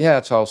 we thought, yeah,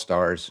 it's all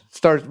stars.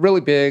 Stars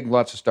really big,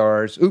 lots of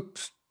stars.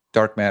 Oops,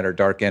 dark matter,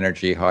 dark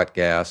energy, hot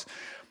gas.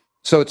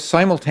 So it's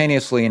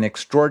simultaneously an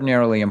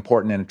extraordinarily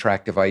important and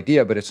attractive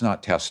idea, but it's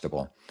not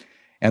testable.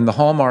 And the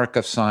hallmark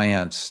of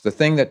science, the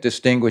thing that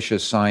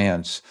distinguishes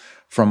science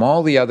from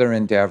all the other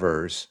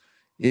endeavors,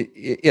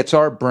 it's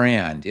our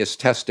brand, is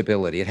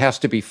testability. It has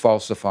to be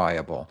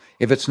falsifiable.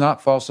 If it's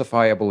not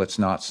falsifiable, it's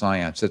not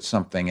science, it's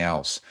something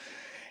else.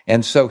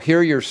 And so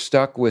here you're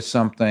stuck with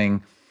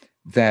something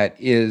that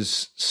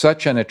is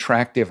such an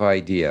attractive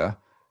idea,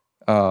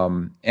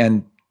 and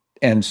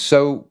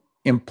so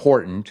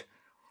important,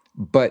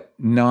 but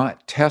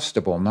not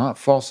testable, not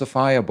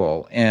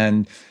falsifiable.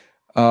 And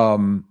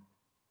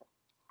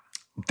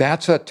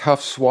that's a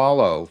tough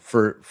swallow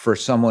for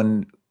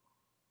someone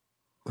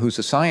who's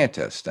a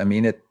scientist. I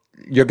mean,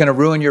 you're going to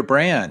ruin your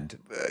brand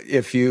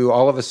if you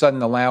all of a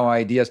sudden allow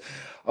ideas.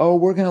 Oh,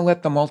 we're going to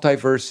let the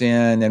multiverse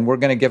in and we're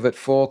going to give it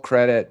full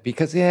credit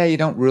because, you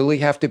don't really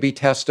have to be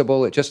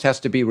testable. It just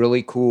has to be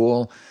really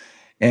cool.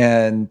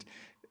 And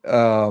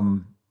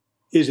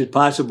is it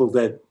possible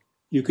that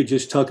you could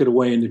just tuck it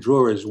away in the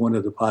drawer as one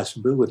of the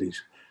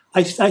possibilities?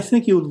 I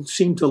think you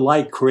seem to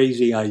like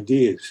crazy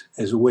ideas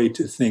as a way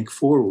to think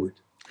forward.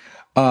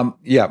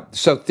 Yeah.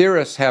 So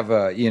theorists have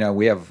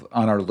we have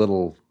on our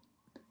little,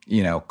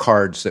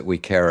 cards that we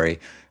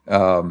carry,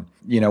 one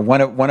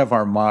of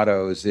our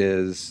mottos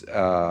is,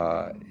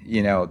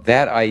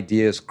 that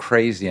idea is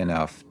crazy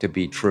enough to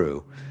be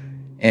true.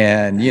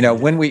 And,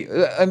 when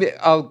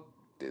I'll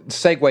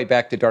segue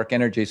back to dark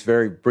energies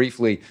very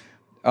briefly.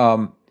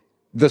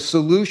 The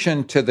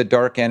solution to the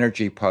dark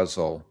energy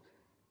puzzle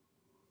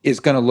is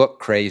going to look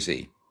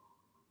crazy.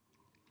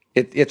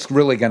 It's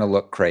really going to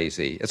look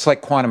crazy. It's like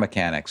quantum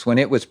mechanics. When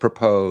it was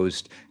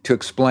proposed to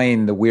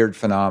explain the weird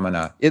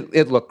phenomena,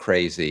 it looked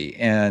crazy.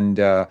 And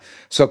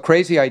so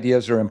crazy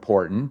ideas are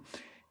important.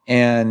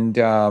 And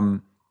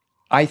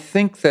I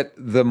think that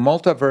the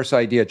multiverse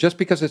idea, just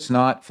because it's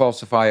not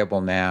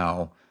falsifiable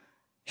now,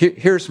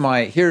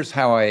 here's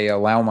how I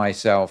allow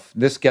myself,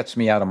 this gets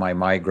me out of my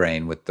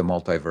migraine with the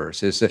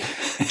multiverse, is that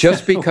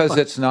just because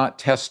it's not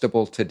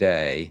testable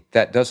today,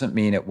 that doesn't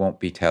mean it won't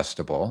be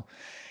testable.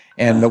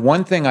 And the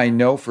one thing I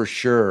know for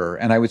sure,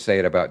 and I would say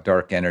it about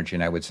dark energy,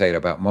 and I would say it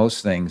about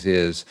most things,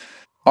 is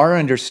our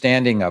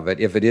understanding of it,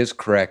 if it is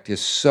correct, is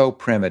so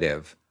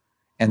primitive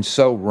and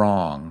so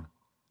wrong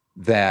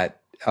that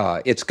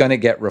it's going to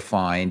get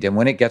refined. And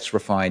when it gets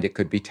refined, it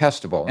could be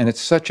testable. And it's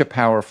such a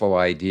powerful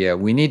idea.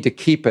 We need to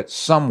keep it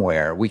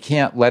somewhere. We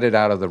can't let it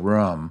out of the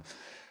room.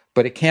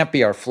 But it can't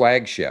be our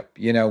flagship.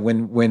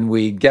 When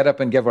we get up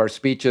and give our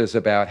speeches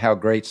about how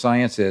great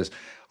science is,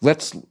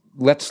 let's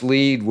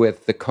lead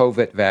with the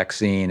COVID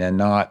vaccine and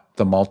not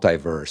the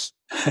multiverse.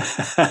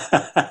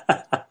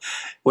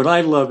 What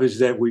I love is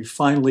that we've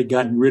finally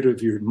gotten rid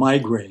of your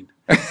migraine.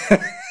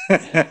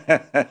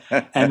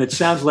 And it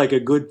sounds like a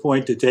good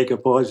point to take a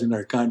pause in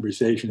our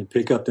conversation and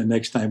pick up the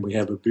next time we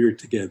have a beer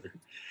together.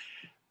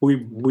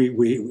 We're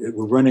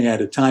running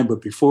out of time,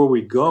 but before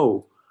we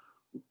go,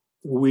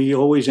 we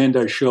always end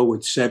our show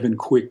with 7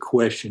 quick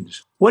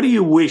questions. What do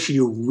you wish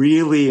you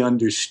really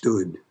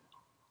understood?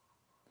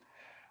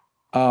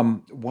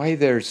 Why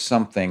there's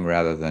something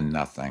rather than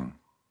nothing.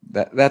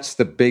 That's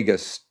the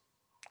biggest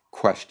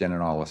question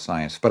in all of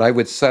science, but I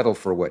would settle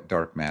for what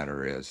dark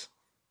matter is.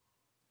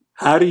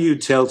 How do you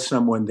tell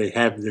someone they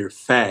have their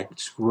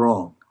facts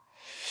wrong?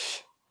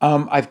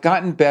 I've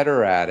gotten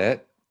better at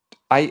it.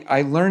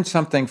 I learned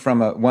something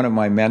from one of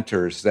my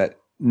mentors that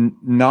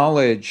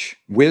knowledge,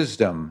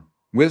 wisdom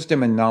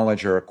and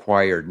knowledge are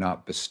acquired,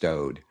 not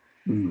bestowed.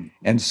 Mm.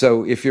 And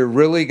so if you're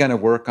really going to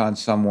work on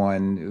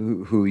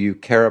someone who you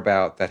care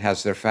about that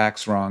has their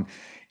facts wrong,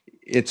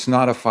 it's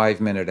not a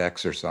 5-minute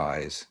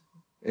exercise.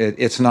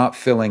 It's not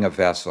filling a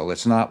vessel.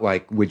 It's not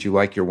like, would you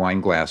like your wine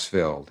glass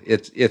filled?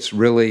 It's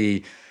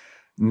really,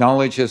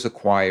 knowledge is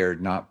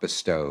acquired, not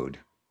bestowed.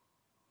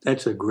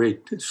 That's a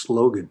great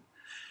slogan.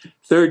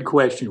 3rd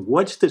question,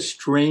 what's the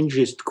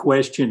strangest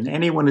question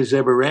anyone has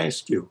ever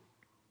asked you?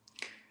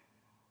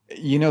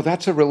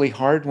 That's a really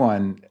hard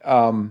one.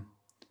 I'm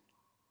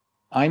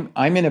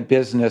in a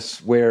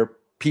business where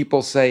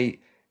people say,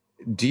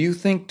 do you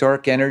think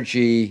dark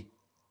energy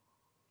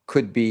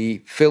could be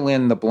fill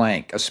in the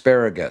blank,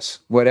 asparagus,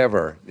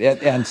 whatever?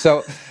 And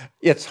so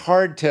it's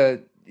hard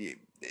to,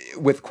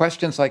 with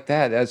questions like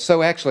that.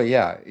 So actually,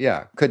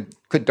 yeah.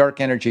 Could dark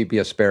energy be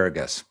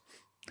asparagus?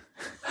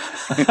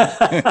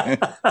 I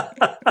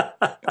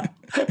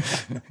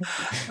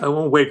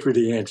won't wait for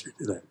the answer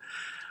to that.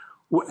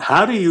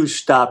 How do you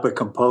stop a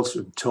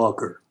compulsive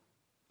talker?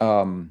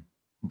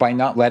 By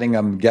not letting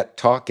them get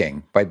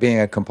talking, by being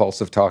a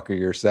compulsive talker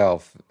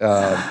yourself.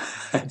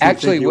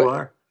 Actually, you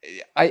are?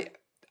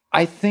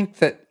 I think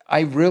that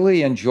I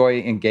really enjoy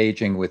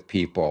engaging with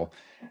people.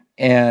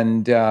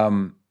 And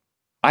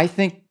I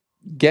think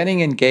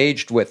getting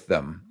engaged with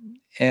them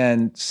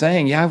and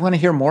saying, yeah, I want to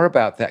hear more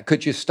about that.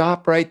 Could you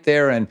stop right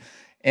there and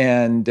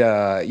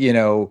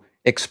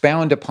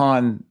expound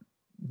upon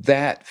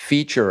that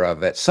feature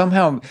of it?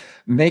 Somehow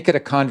make it a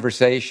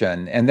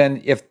conversation. And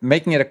then if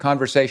making it a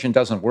conversation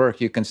doesn't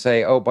work, you can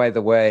say, oh, by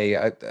the way,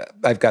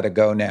 I've got to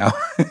go now.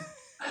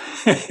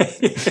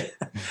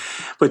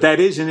 But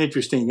that is an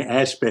interesting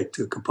aspect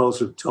to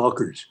compulsive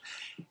talkers,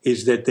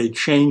 is that they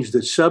change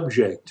the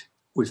subject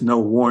with no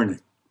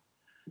warning.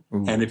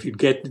 Mm. And if you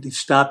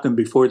stop them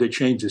before they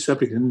change the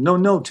subject,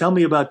 no, tell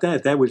me about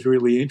that. That was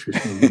really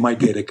interesting. You might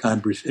get a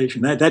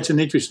conversation. That's an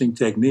interesting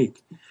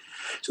technique.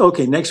 So,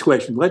 okay, next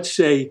question. Let's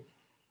say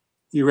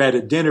you're at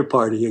a dinner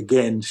party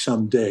again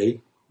someday,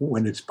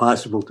 when it's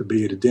possible to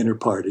be at a dinner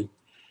party,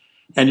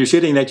 and you're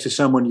sitting next to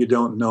someone you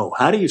don't know.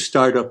 How do you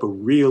start up a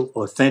real,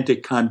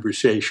 authentic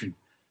conversation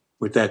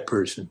with that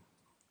person?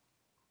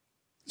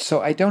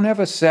 So I don't have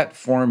a set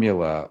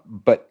formula,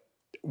 but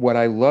what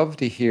I love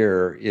to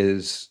hear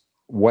is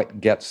what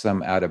gets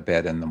them out of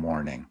bed in the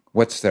morning.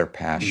 What's their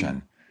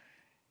passion?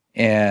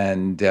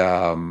 And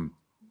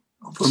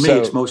for me,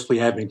 it's mostly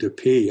having to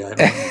pee. I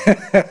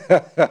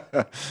don't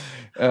know.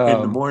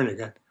 In the morning.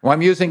 Well,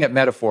 I'm using it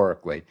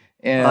metaphorically.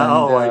 And,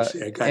 I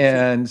see. I got you.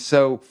 And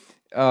so,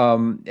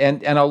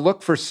 and I'll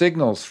look for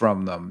signals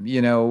from them.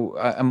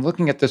 I'm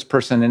looking at this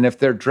person, and if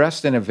they're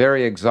dressed in a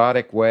very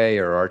exotic way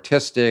or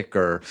artistic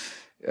or,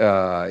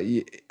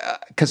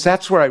 because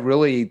that's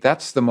where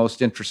that's the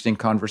most interesting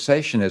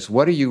conversation is,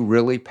 what are you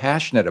really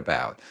passionate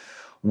about?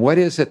 What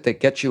is it that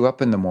gets you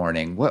up in the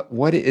morning?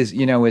 What is,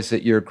 is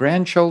it your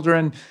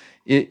grandchildren?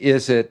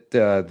 Is it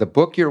the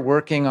book you're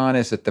working on?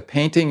 Is it the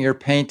painting you're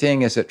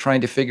painting? Is it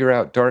trying to figure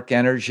out dark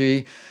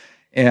energy?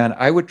 And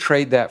I would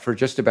trade that for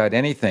just about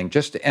anything.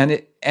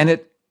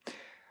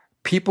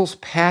 People's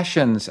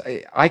passions.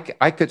 I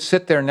could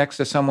sit there next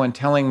to someone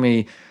telling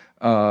me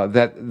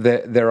that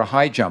they're a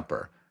high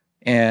jumper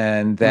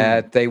and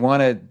that they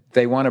want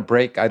to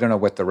break, I don't know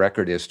what the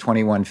record is,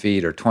 21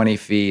 feet or 20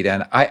 feet.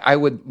 And I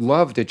would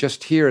love to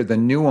just hear the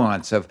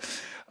nuance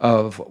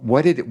of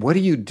what do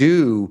you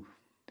do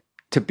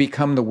to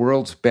become the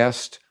world's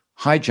best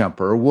high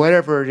jumper or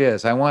whatever it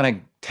is. I want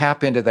to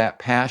tap into that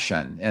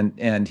passion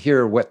and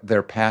hear what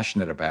they're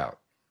passionate about.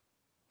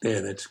 Yeah,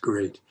 that's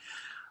great.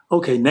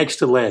 Okay, next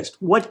to last.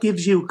 What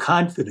gives you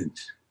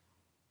confidence?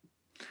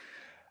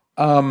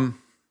 What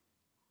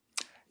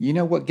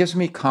gives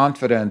me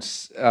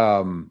confidence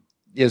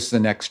is the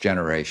next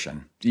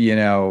generation.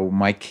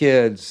 My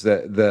kids,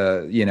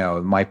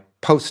 my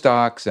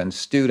postdocs and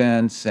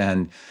students,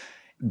 and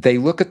they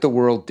look at the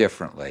world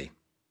differently.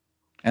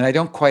 And I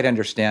don't quite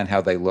understand how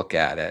they look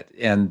at it.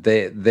 And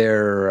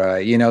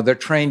they're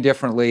trained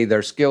differently.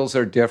 Their skills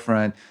are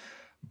different.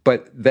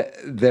 But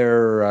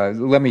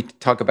let me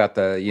talk about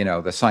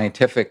the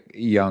scientific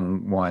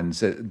young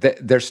ones.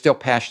 They're still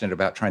passionate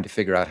about trying to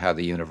figure out how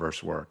the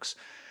universe works.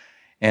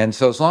 And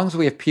so as long as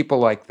we have people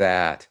like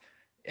that,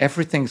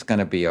 everything's going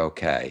to be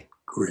okay.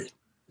 Great.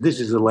 This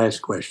is the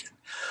last question.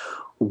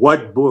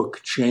 What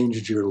book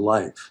changed your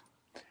life?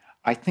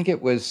 I think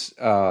it was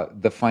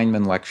the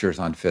Feynman Lectures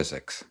on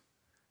Physics.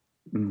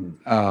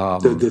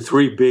 The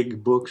three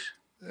big books?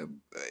 The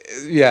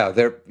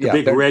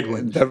big red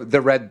ones.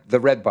 The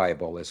red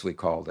Bible, as we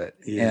called it.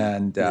 Yeah,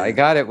 and I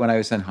got it when I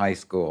was in high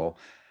school.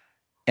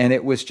 And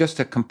it was just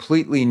a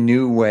completely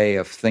new way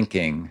of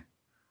thinking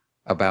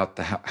about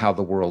how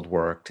the world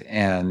worked.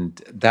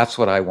 And that's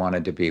what I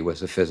wanted to be,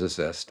 was a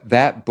physicist.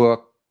 That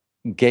book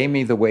gave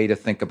me the way to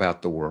think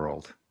about the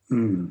world.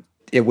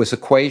 It was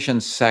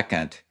equations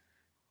second,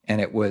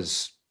 and it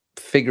was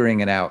figuring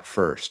it out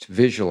first,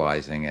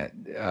 visualizing it,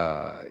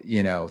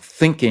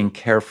 thinking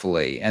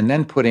carefully, and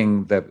then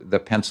putting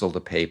the pencil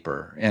to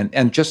paper,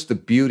 and just the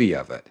beauty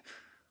of it.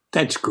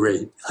 That's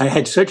great. I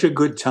had such a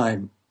good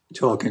time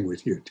talking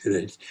with you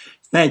today.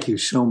 Thank you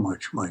so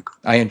much, Michael.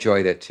 I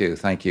enjoyed it too.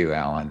 Thank you,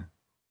 Alan.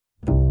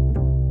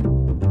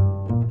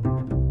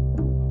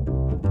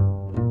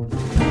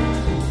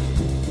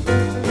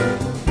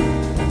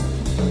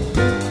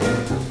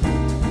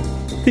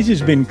 This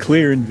has been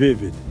Clear and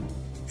Vivid.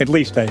 At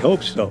least I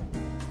hope so.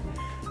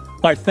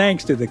 Our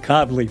thanks to the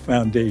Kavli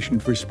Foundation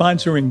for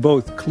sponsoring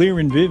both Clear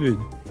and Vivid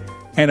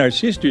and our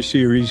sister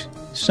series,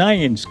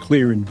 Science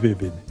Clear and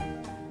Vivid.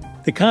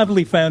 The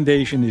Kavli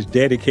Foundation is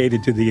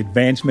dedicated to the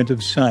advancement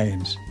of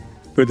science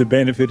for the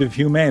benefit of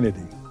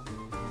humanity.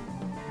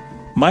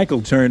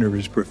 Michael Turner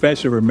is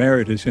Professor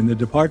Emeritus in the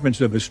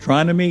Departments of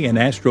Astronomy and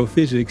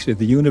Astrophysics at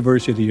the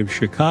University of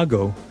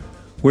Chicago,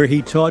 where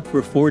he taught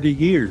for 40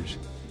 years.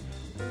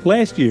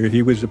 Last year,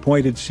 he was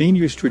appointed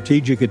Senior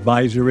Strategic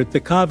Advisor at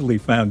the Kavli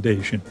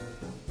Foundation.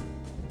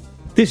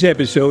 This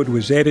episode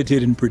was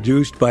edited and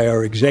produced by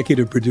our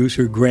executive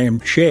producer, Graham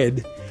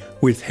Chedd,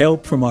 with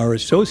help from our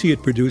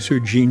associate producer,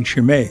 Jean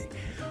Chimay.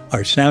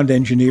 Our sound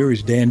engineer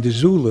is Dan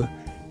DeZula,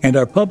 and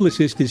our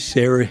publicist is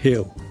Sarah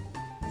Hill.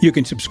 You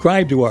can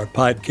subscribe to our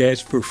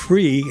podcast for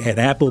free at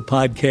Apple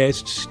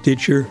Podcasts,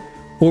 Stitcher,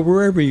 or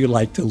wherever you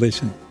like to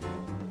listen.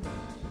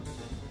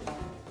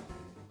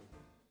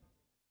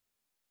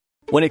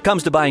 When it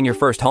comes to buying your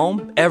first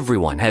home,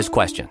 everyone has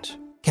questions.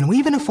 Can we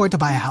even afford to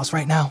buy a house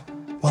right now?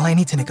 Well, I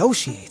need to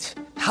negotiate.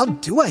 How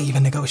do I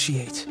even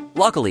negotiate?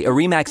 Luckily, a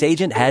RE/MAX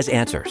agent has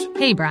answers.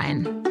 Hey,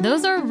 Brian,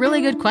 those are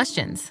really good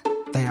questions.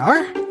 They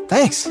are?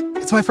 Thanks.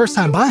 It's my first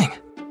time buying.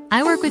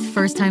 I work with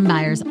first-time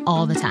buyers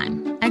all the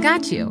time. I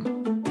got you.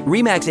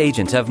 RE/MAX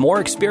agents have more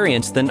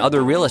experience than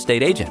other real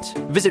estate agents.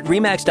 Visit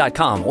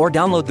RE/MAX.com or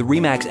download the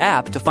RE/MAX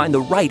app to find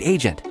the right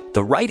agent.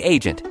 The right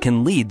agent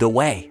can lead the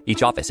way.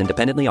 Each office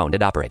independently owned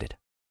and operated.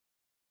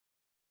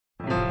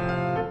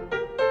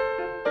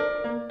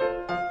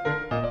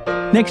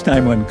 Next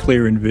time on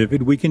Clear and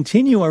Vivid, we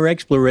continue our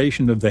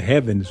exploration of the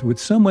heavens with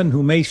someone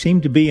who may seem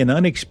to be an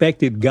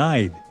unexpected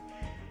guide.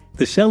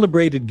 The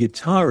celebrated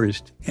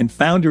guitarist and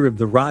founder of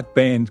the rock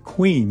band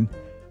Queen,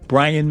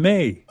 Brian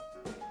May.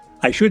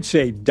 I should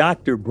say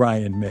Dr.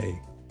 Brian May,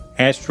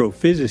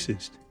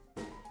 astrophysicist.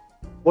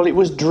 Well, it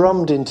was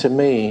drummed into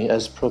me,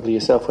 as probably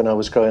yourself when I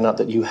was growing up,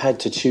 that you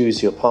had to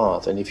choose your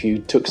path, and if you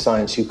took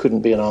science, you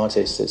couldn't be an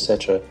artist,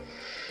 etc.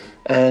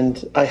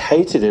 And I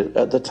hated it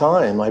at the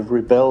time. I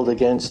rebelled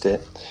against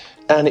it.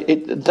 And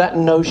that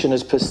notion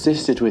has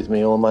persisted with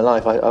me all my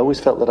life. I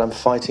always felt that I'm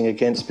fighting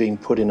against being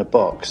put in a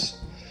box.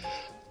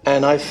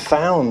 And I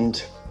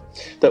found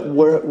that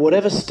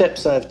whatever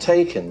steps I've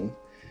taken,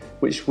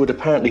 which would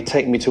apparently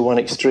take me to one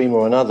extreme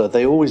or another,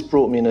 they always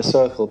brought me in a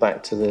circle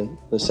back to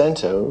the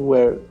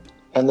center.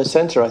 And the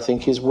center, I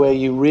think, is where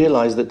you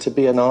realize that to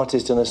be an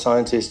artist and a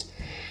scientist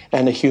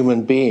and a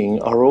human being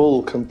are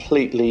all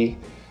completely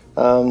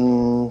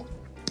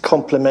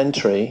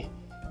complementary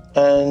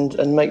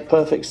and make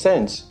perfect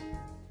sense.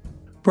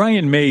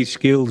 Brian May's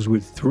skills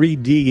with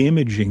 3D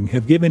imaging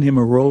have given him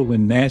a role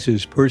in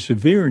NASA's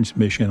Perseverance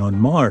mission on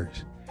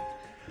Mars.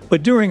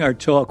 But during our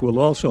talk, we'll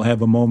also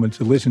have a moment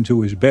to listen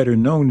to his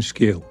better-known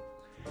skill.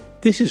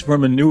 This is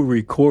from a new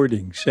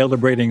recording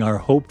celebrating our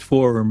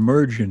hoped-for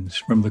emergence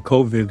from the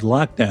COVID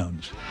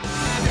lockdowns.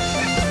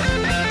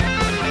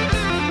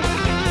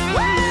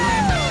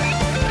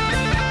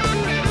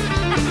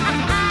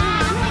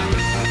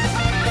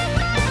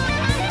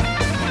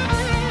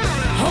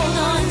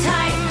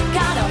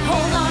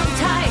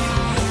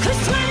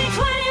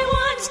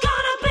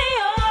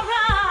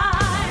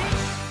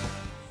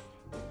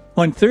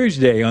 On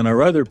Thursday, on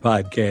our other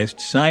podcast,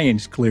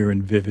 Science Clear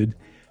and Vivid,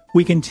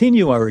 we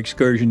continue our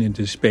excursion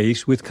into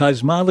space with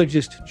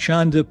cosmologist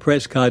Chanda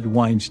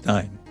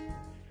Prescod-Weinstein.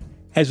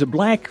 As a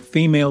black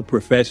female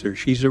professor,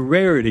 she's a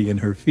rarity in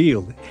her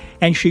field,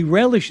 and she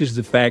relishes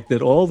the fact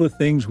that all the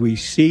things we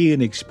see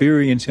and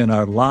experience in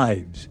our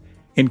lives,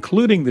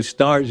 including the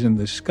stars in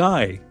the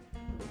sky,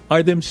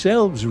 are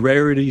themselves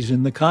rarities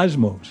in the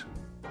cosmos.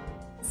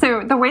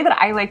 So the way that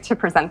I like to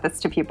present this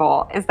to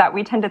people is that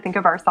we tend to think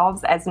of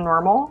ourselves as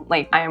normal,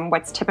 like I am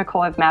what's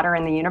typical of matter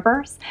in the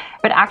universe,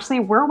 but actually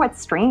we're what's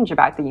strange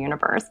about the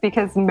universe,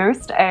 because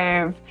most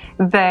of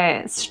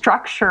the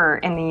structure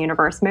in the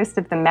universe, most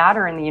of the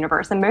matter in the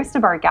universe, and most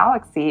of our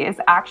galaxy is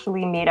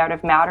actually made out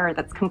of matter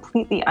that's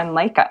completely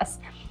unlike us.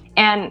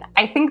 And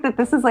I think that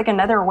this is like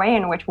another way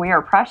in which we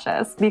are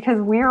precious,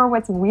 because we are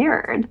what's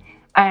weird.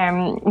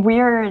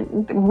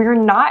 We're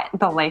not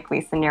the likely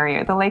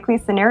scenario. The likely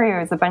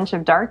scenario is a bunch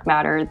of dark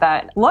matter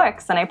that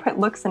looks, and I put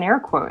looks in air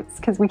quotes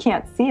because we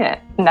can't see it,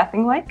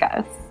 nothing like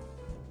us.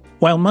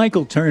 While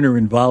Michael Turner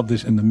involved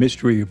us in the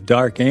mystery of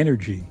dark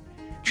energy,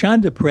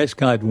 Chanda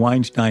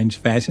Prescod-Weinstein's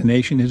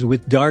fascination is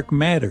with dark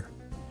matter.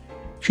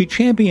 She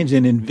champions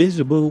an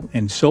invisible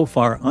and so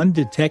far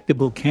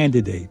undetectable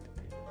candidate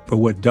for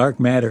what dark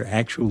matter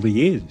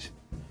actually is.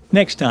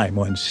 Next time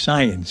on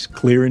Science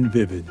Clear and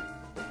Vivid.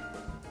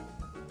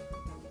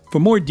 For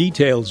more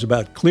details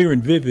about Clear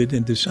and Vivid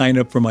and to sign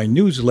up for my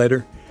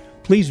newsletter,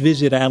 please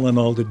visit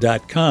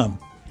alanalda.com.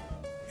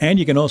 And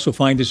you can also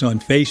find us on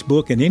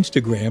Facebook and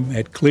Instagram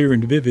at Clear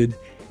and Vivid,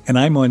 and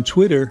I'm on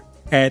Twitter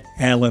at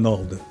Alan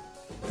Alda.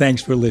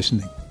 Thanks for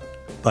listening.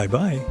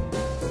 Bye-bye.